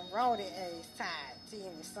got some roadie ass tied to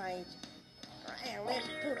the same. Damn, let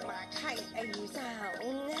me put my kite ass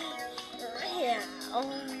on.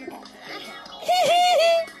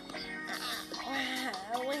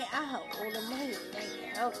 We're out on the main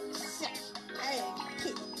thing. Oh, sex. Hey,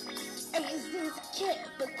 kid. Is this a kid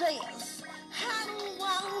for this? I don't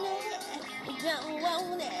want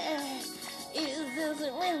it. Is this a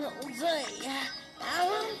real day? I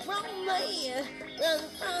run from me. Run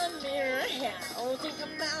from me. I'll think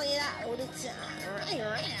about it all the time.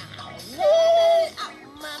 Let it out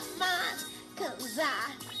my mind. 'Cause I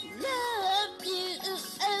love you.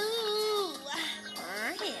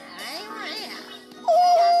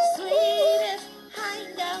 Sweetest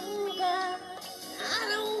hangover. I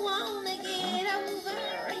don't wanna get over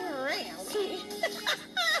around here.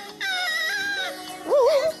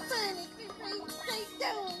 That's funny, they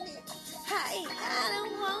don't it. Hey, I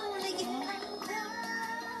don't wanna get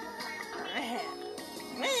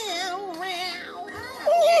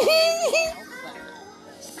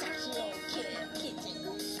Sexual kitchen.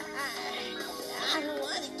 I don't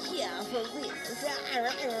wanna kill for this.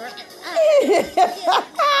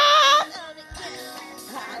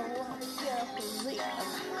 I don't wanna kill for this.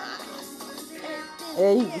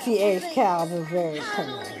 You can see Ace Calvin very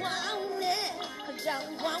cool.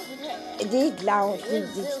 This long,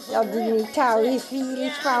 the towel, his feet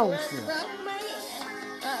is frozen.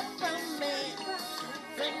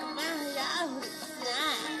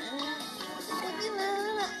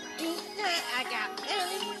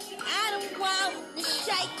 I don't want to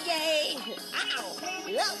shake it. Ow,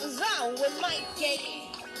 that was all with my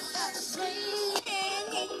cake. Sweet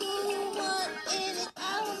and you want it.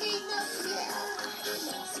 I'll be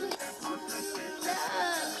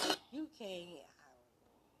you can't.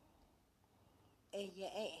 And you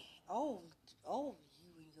ain't. Oh, you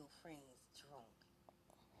and your friends drunk.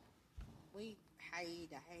 We had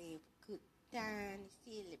to have a good time to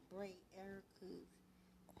celebrate Erica's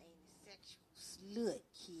and the sexual slut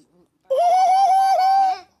kitten.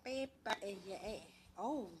 Happy birthday. And you ain't.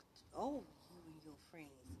 Oh, you and your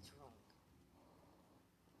friends drunk.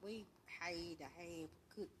 We had to have a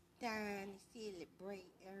good time to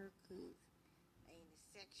celebrate Erica's and the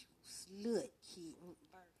sexual slut kitten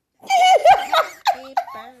birthday. Happy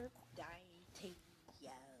birthday to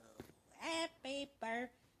you. Happy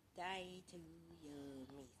birthday to you,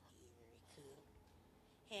 Miss Erica.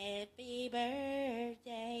 Happy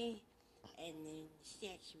birthday. And then the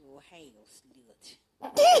sexual hell slut. I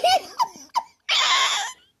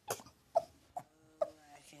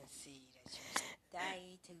can see that you day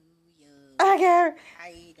to you. Okay.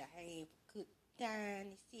 I to have a good time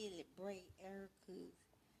to celebrate Erica's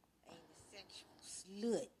and the sexual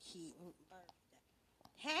slut kitten birthday.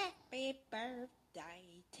 Happy Happy birthday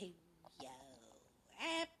to you.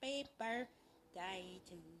 Happy birthday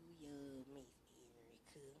to you, Miss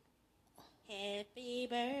Erica. Happy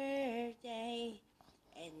birthday.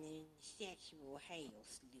 And then sexual hail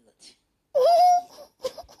slut. Oh,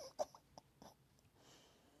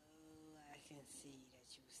 I can see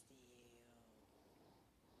that you still.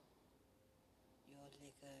 Your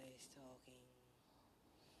liquor is talking.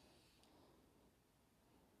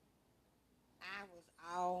 I was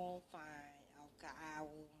all fine. Okay, I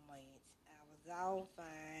was all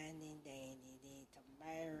fine and dandy. Then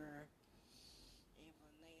Tamara and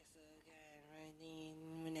Vanessa got right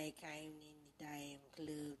in. When they came in the damn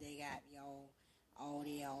club, they got all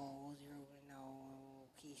the alls rolling on,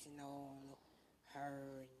 kissing on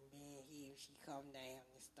her. And then here she come down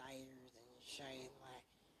the stairs and saying like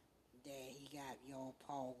that he got your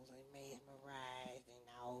paws and mesmerized and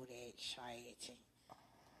all that shit.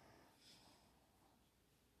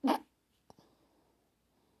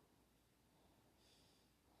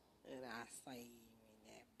 And I say in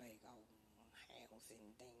that big old house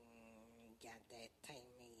and then got that $10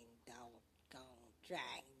 million gone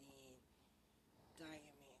dragging in.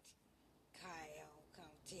 Damn it. Kyle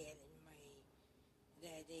come telling me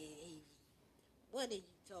that he what are you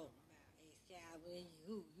talking about? It's Calvin,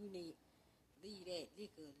 you need leave that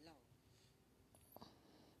liquor alone.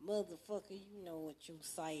 Motherfucker, you know what you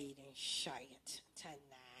said and shit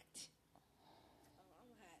tonight. I'm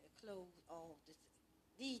gonna have to close off this.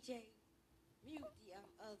 DJ, mute the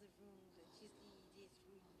other rooms and just leave this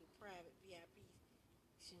room, the private VIP.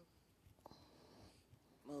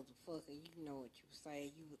 Motherfucker, you know what you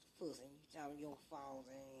say. You was fussing. You talking your fault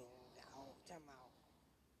and all talking about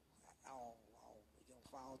your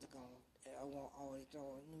fault are gonna. I want all to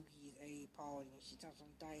throw a New Year's Eve party and she talking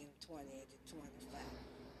some damn 20 to $25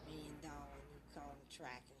 million new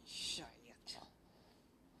contract and shit.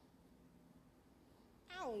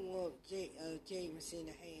 I don't want Jameson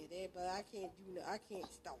to have that, but I can't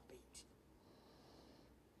stop it.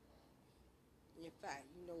 In fact,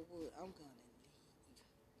 you know what? I'm gonna leave.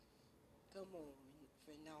 Come on,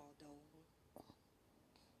 Fernando.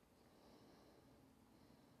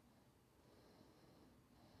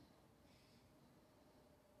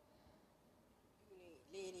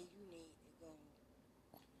 Lady, you need to go.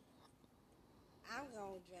 I'm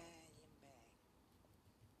gonna drive him back.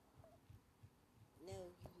 No,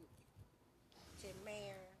 you.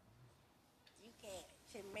 Tamara, you can't.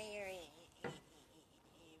 Tamara and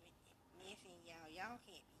listen, y'all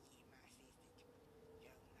can't be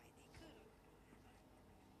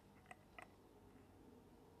getting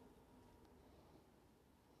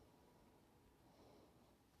my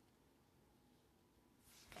sister joke like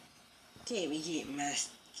they could. Can't be getting my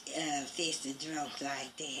sister drunk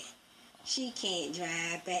like that. She can't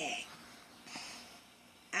drive back.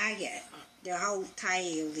 I got the hotel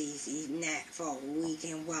is not far. We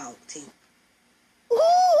can walk to.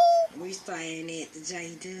 We staying at the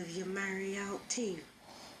JW Marriott too.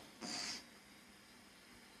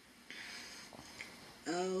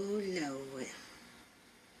 Oh Lord.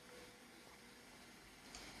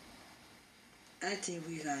 I think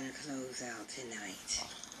we gotta close out tonight.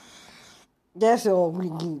 That's all we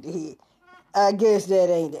need to hear. I guess that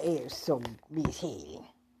ain't the air, so misheading.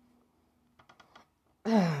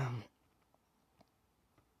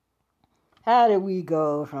 How did we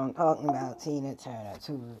go from talking about Tina Turner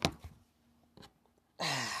to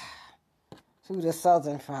the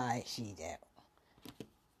Southern Fried Shit-Out?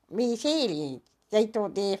 Misheading. They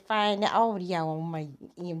thought they'd find the audio on my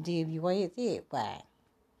MWA. Is it? Why?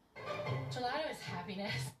 Gelato is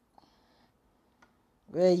happiness.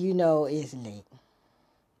 Well, you know it's late.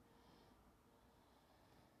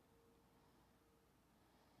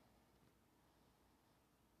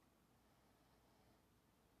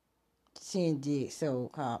 Shindig Soul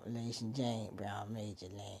Compilation, Jane Brown, Major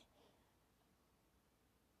Land.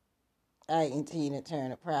 Ike and Tina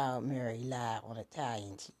Turner, Proud Mary, live on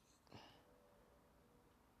Italian TV.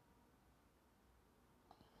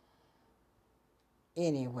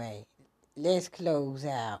 Anyway, let's close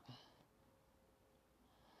out.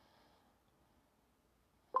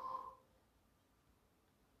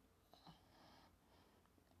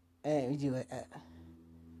 We do it.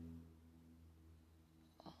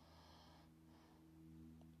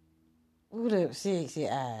 What up, Sexy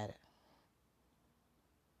Eyed?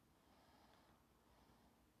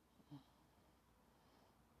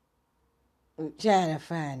 I'm trying to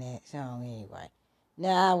find that song anyway.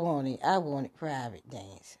 Now I want it private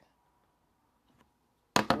dance.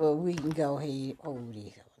 Well, we can go ahead and hold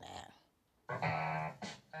this on now.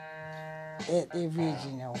 At the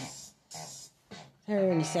original.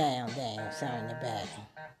 Turn the sound down, son in the back.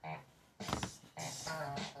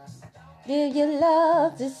 Give your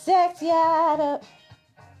love to sexy Ida,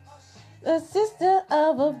 the sister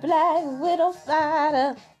of a black widow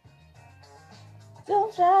fighter.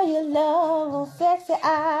 Don't try your love on sexy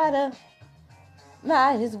Ida.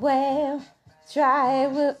 Might as well try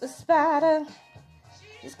it with the spider.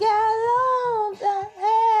 She's got long black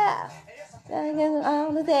hair,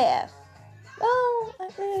 all of that. Oh,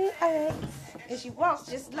 and she walks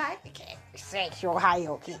just like a cat. Sexual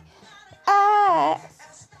hierarchy.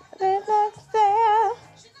 There's that stare.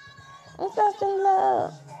 I'm such in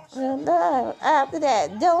love. Love. After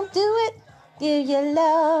that, don't do it. Give your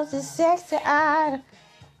love to sexy Ida,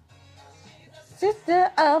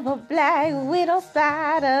 sister of a black widow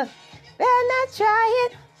spider. Better not try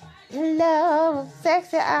it. Your love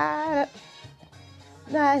sexy Ida.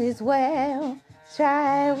 Might as well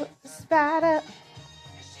try it with the spider.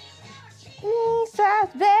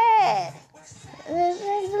 Sounds bad. This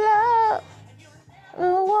makes love. I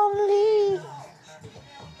don't want to leave.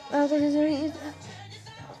 Oh, there's a reason.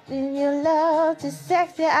 Give your love to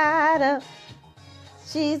sexy Ida.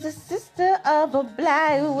 She's the sister of a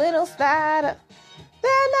black widow spider.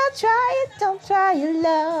 Better not try it. Don't try your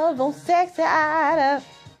love on sexy Ida.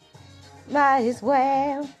 Might as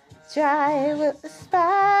well try it with the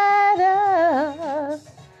spider.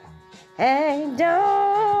 Hey,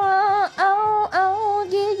 don't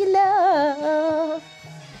give your love.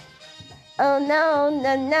 Oh, no,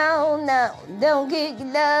 don't give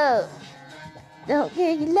your love. Don't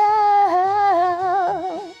give your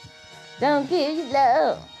love. Don't give your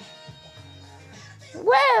love.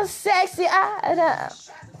 Well, sexy Ida.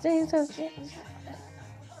 Seems so gentle.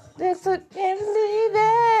 Looks so can't believe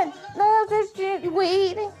it. Love that you're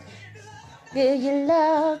waiting. Give your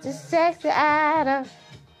love to sexy Ida.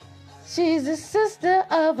 She's the sister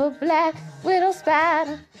of a black widow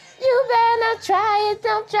spider. You better not try it.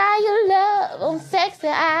 Don't try your love on sexy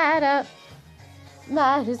Ida.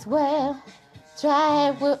 Might as well try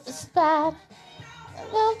it with the spider.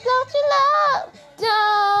 Don't you love?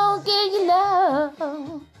 Don't give your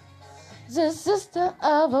love. The sister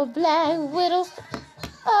of a black widow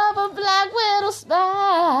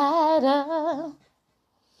spider.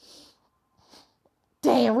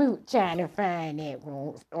 Damn, we were trying to find that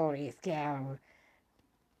on this camera.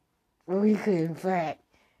 We couldn't find.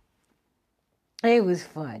 It was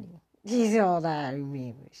funny. That's all I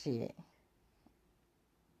remember. Shit.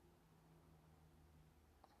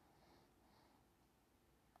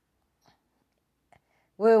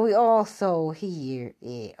 Well, we also hear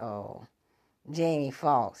it. Jamie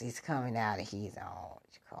Foxx is coming out of his own.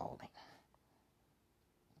 What you call it?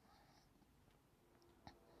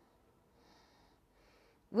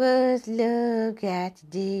 What's love got to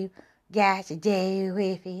do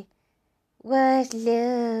with it? What's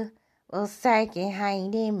love? Well,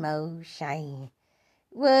 second-hand emotion.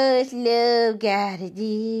 What's love got to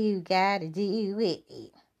do with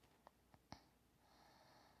it?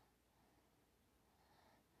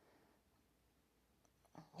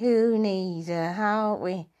 Who needs a heart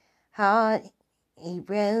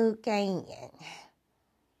broken?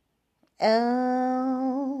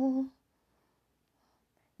 Oh,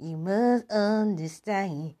 you must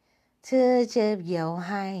understand. Touch of your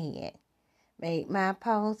hand make my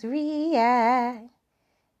pulse react.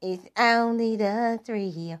 It's only the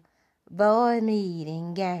thrill, boy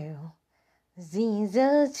meeting girl. Seems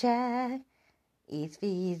a child. It's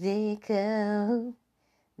physical.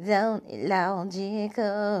 Don't it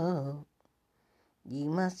logical? You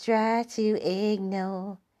must try to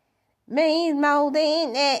ignore. Means more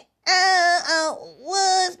than that. Oh,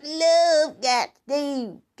 what's love got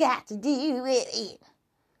to do with it?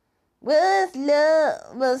 What's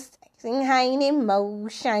love? What's second-hand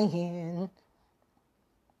emotion?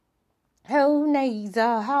 Who needs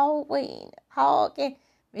a heart when heart can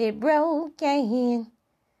be broken?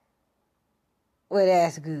 Well,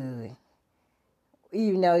 that's good.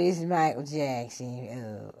 Even though this is Michael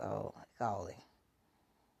Jackson, call it.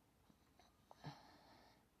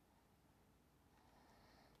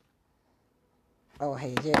 Oh,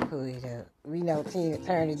 hey, just put it up. We know Tina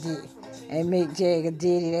Turner did, and Mick Jagger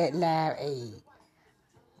did it at Live Aid.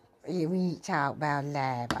 Yeah, we talk about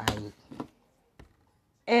Live Aid.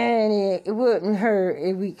 And it wouldn't hurt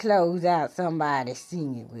if we close out somebody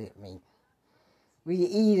singing with me. We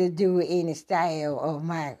either do it in the style of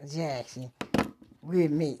Michael Jackson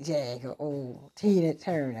with Mick Jagger or Tina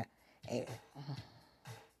Turner.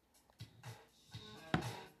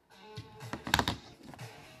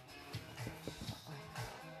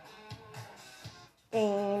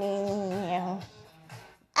 Ow!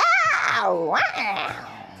 Wow!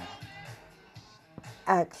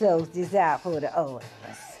 I'll close this out for the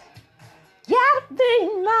audience. Gotta be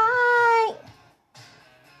mine.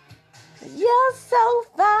 You're so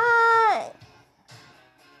fine.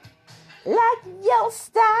 Like your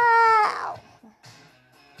style.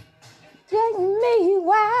 Take me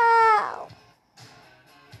wild.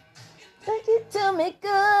 Take it to me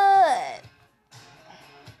good.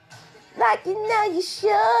 Like you know you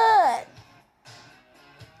should.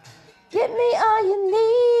 Give me all you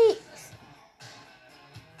need.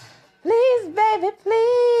 Please, baby,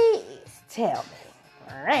 please. Tell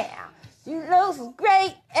me. You look so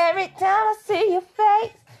great every time I see your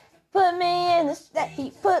face. Put me in a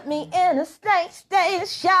state of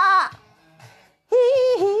shock.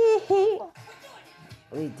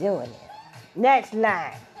 We doing it. Next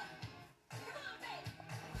line.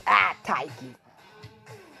 I take it.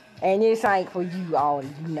 And this ain't for you all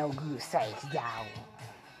you no good sakes, y'all.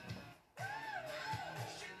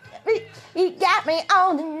 You got me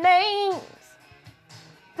on the names.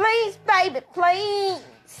 Please, baby,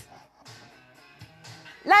 please.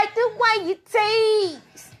 Like the way you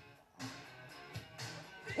tease.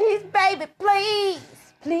 Please, baby, please.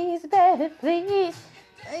 Please, baby, please.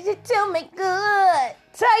 Take it to me good.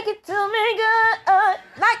 Take it to me good.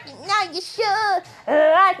 Like you know you should.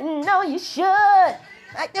 Like you know you should.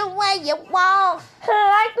 Like the way you walk.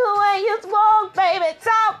 Like the way you walk, baby.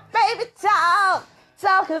 Talk, baby, talk.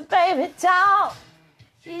 Talking, baby, talk.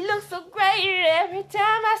 You look so great every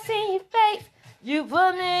time I see your face. You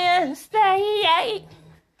put me in a state.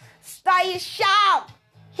 Stay sharp.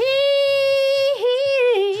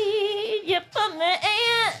 You put me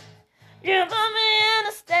in. You put me in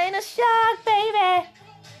a state of shock, baby.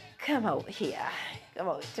 Come over here. Come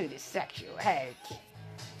over to the sexual heritage.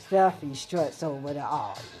 Stuffy struts over the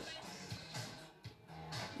all.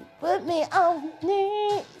 You put me on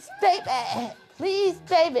knees, baby. Please,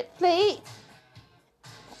 baby, please.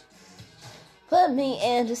 Put me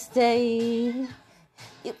in a state.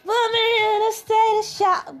 You put me in a state of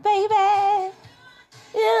shock, baby.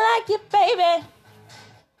 You like it, baby.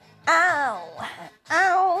 Ow,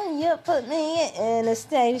 ow, you put me in a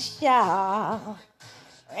state of shock.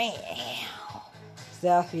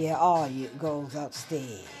 Stuffy all you goes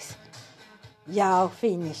upstairs. Y'all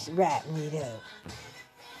finish wrapping it up.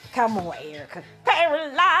 Come on, Erica.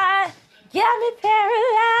 Paralyzed, got me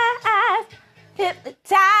paralyzed.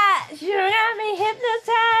 Hypnotized, you got me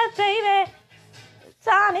hypnotized, baby.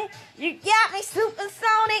 Sonic, you got me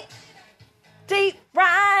supersonic. Deep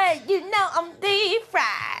fried, you know I'm deep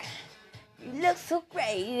fried. You look so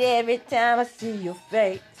great every time I see your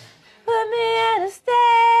face. Put me in a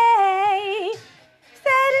state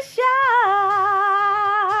of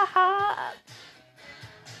shock.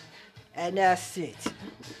 And that's it.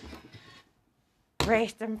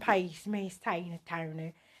 Rest in peace, Miss Tina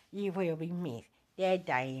Turner. You will be missed. That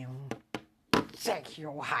damn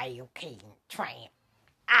sexual Hail King tramp.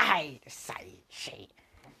 I hate to say it, shit.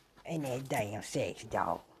 And that damn sex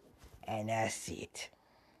dog. And that's it.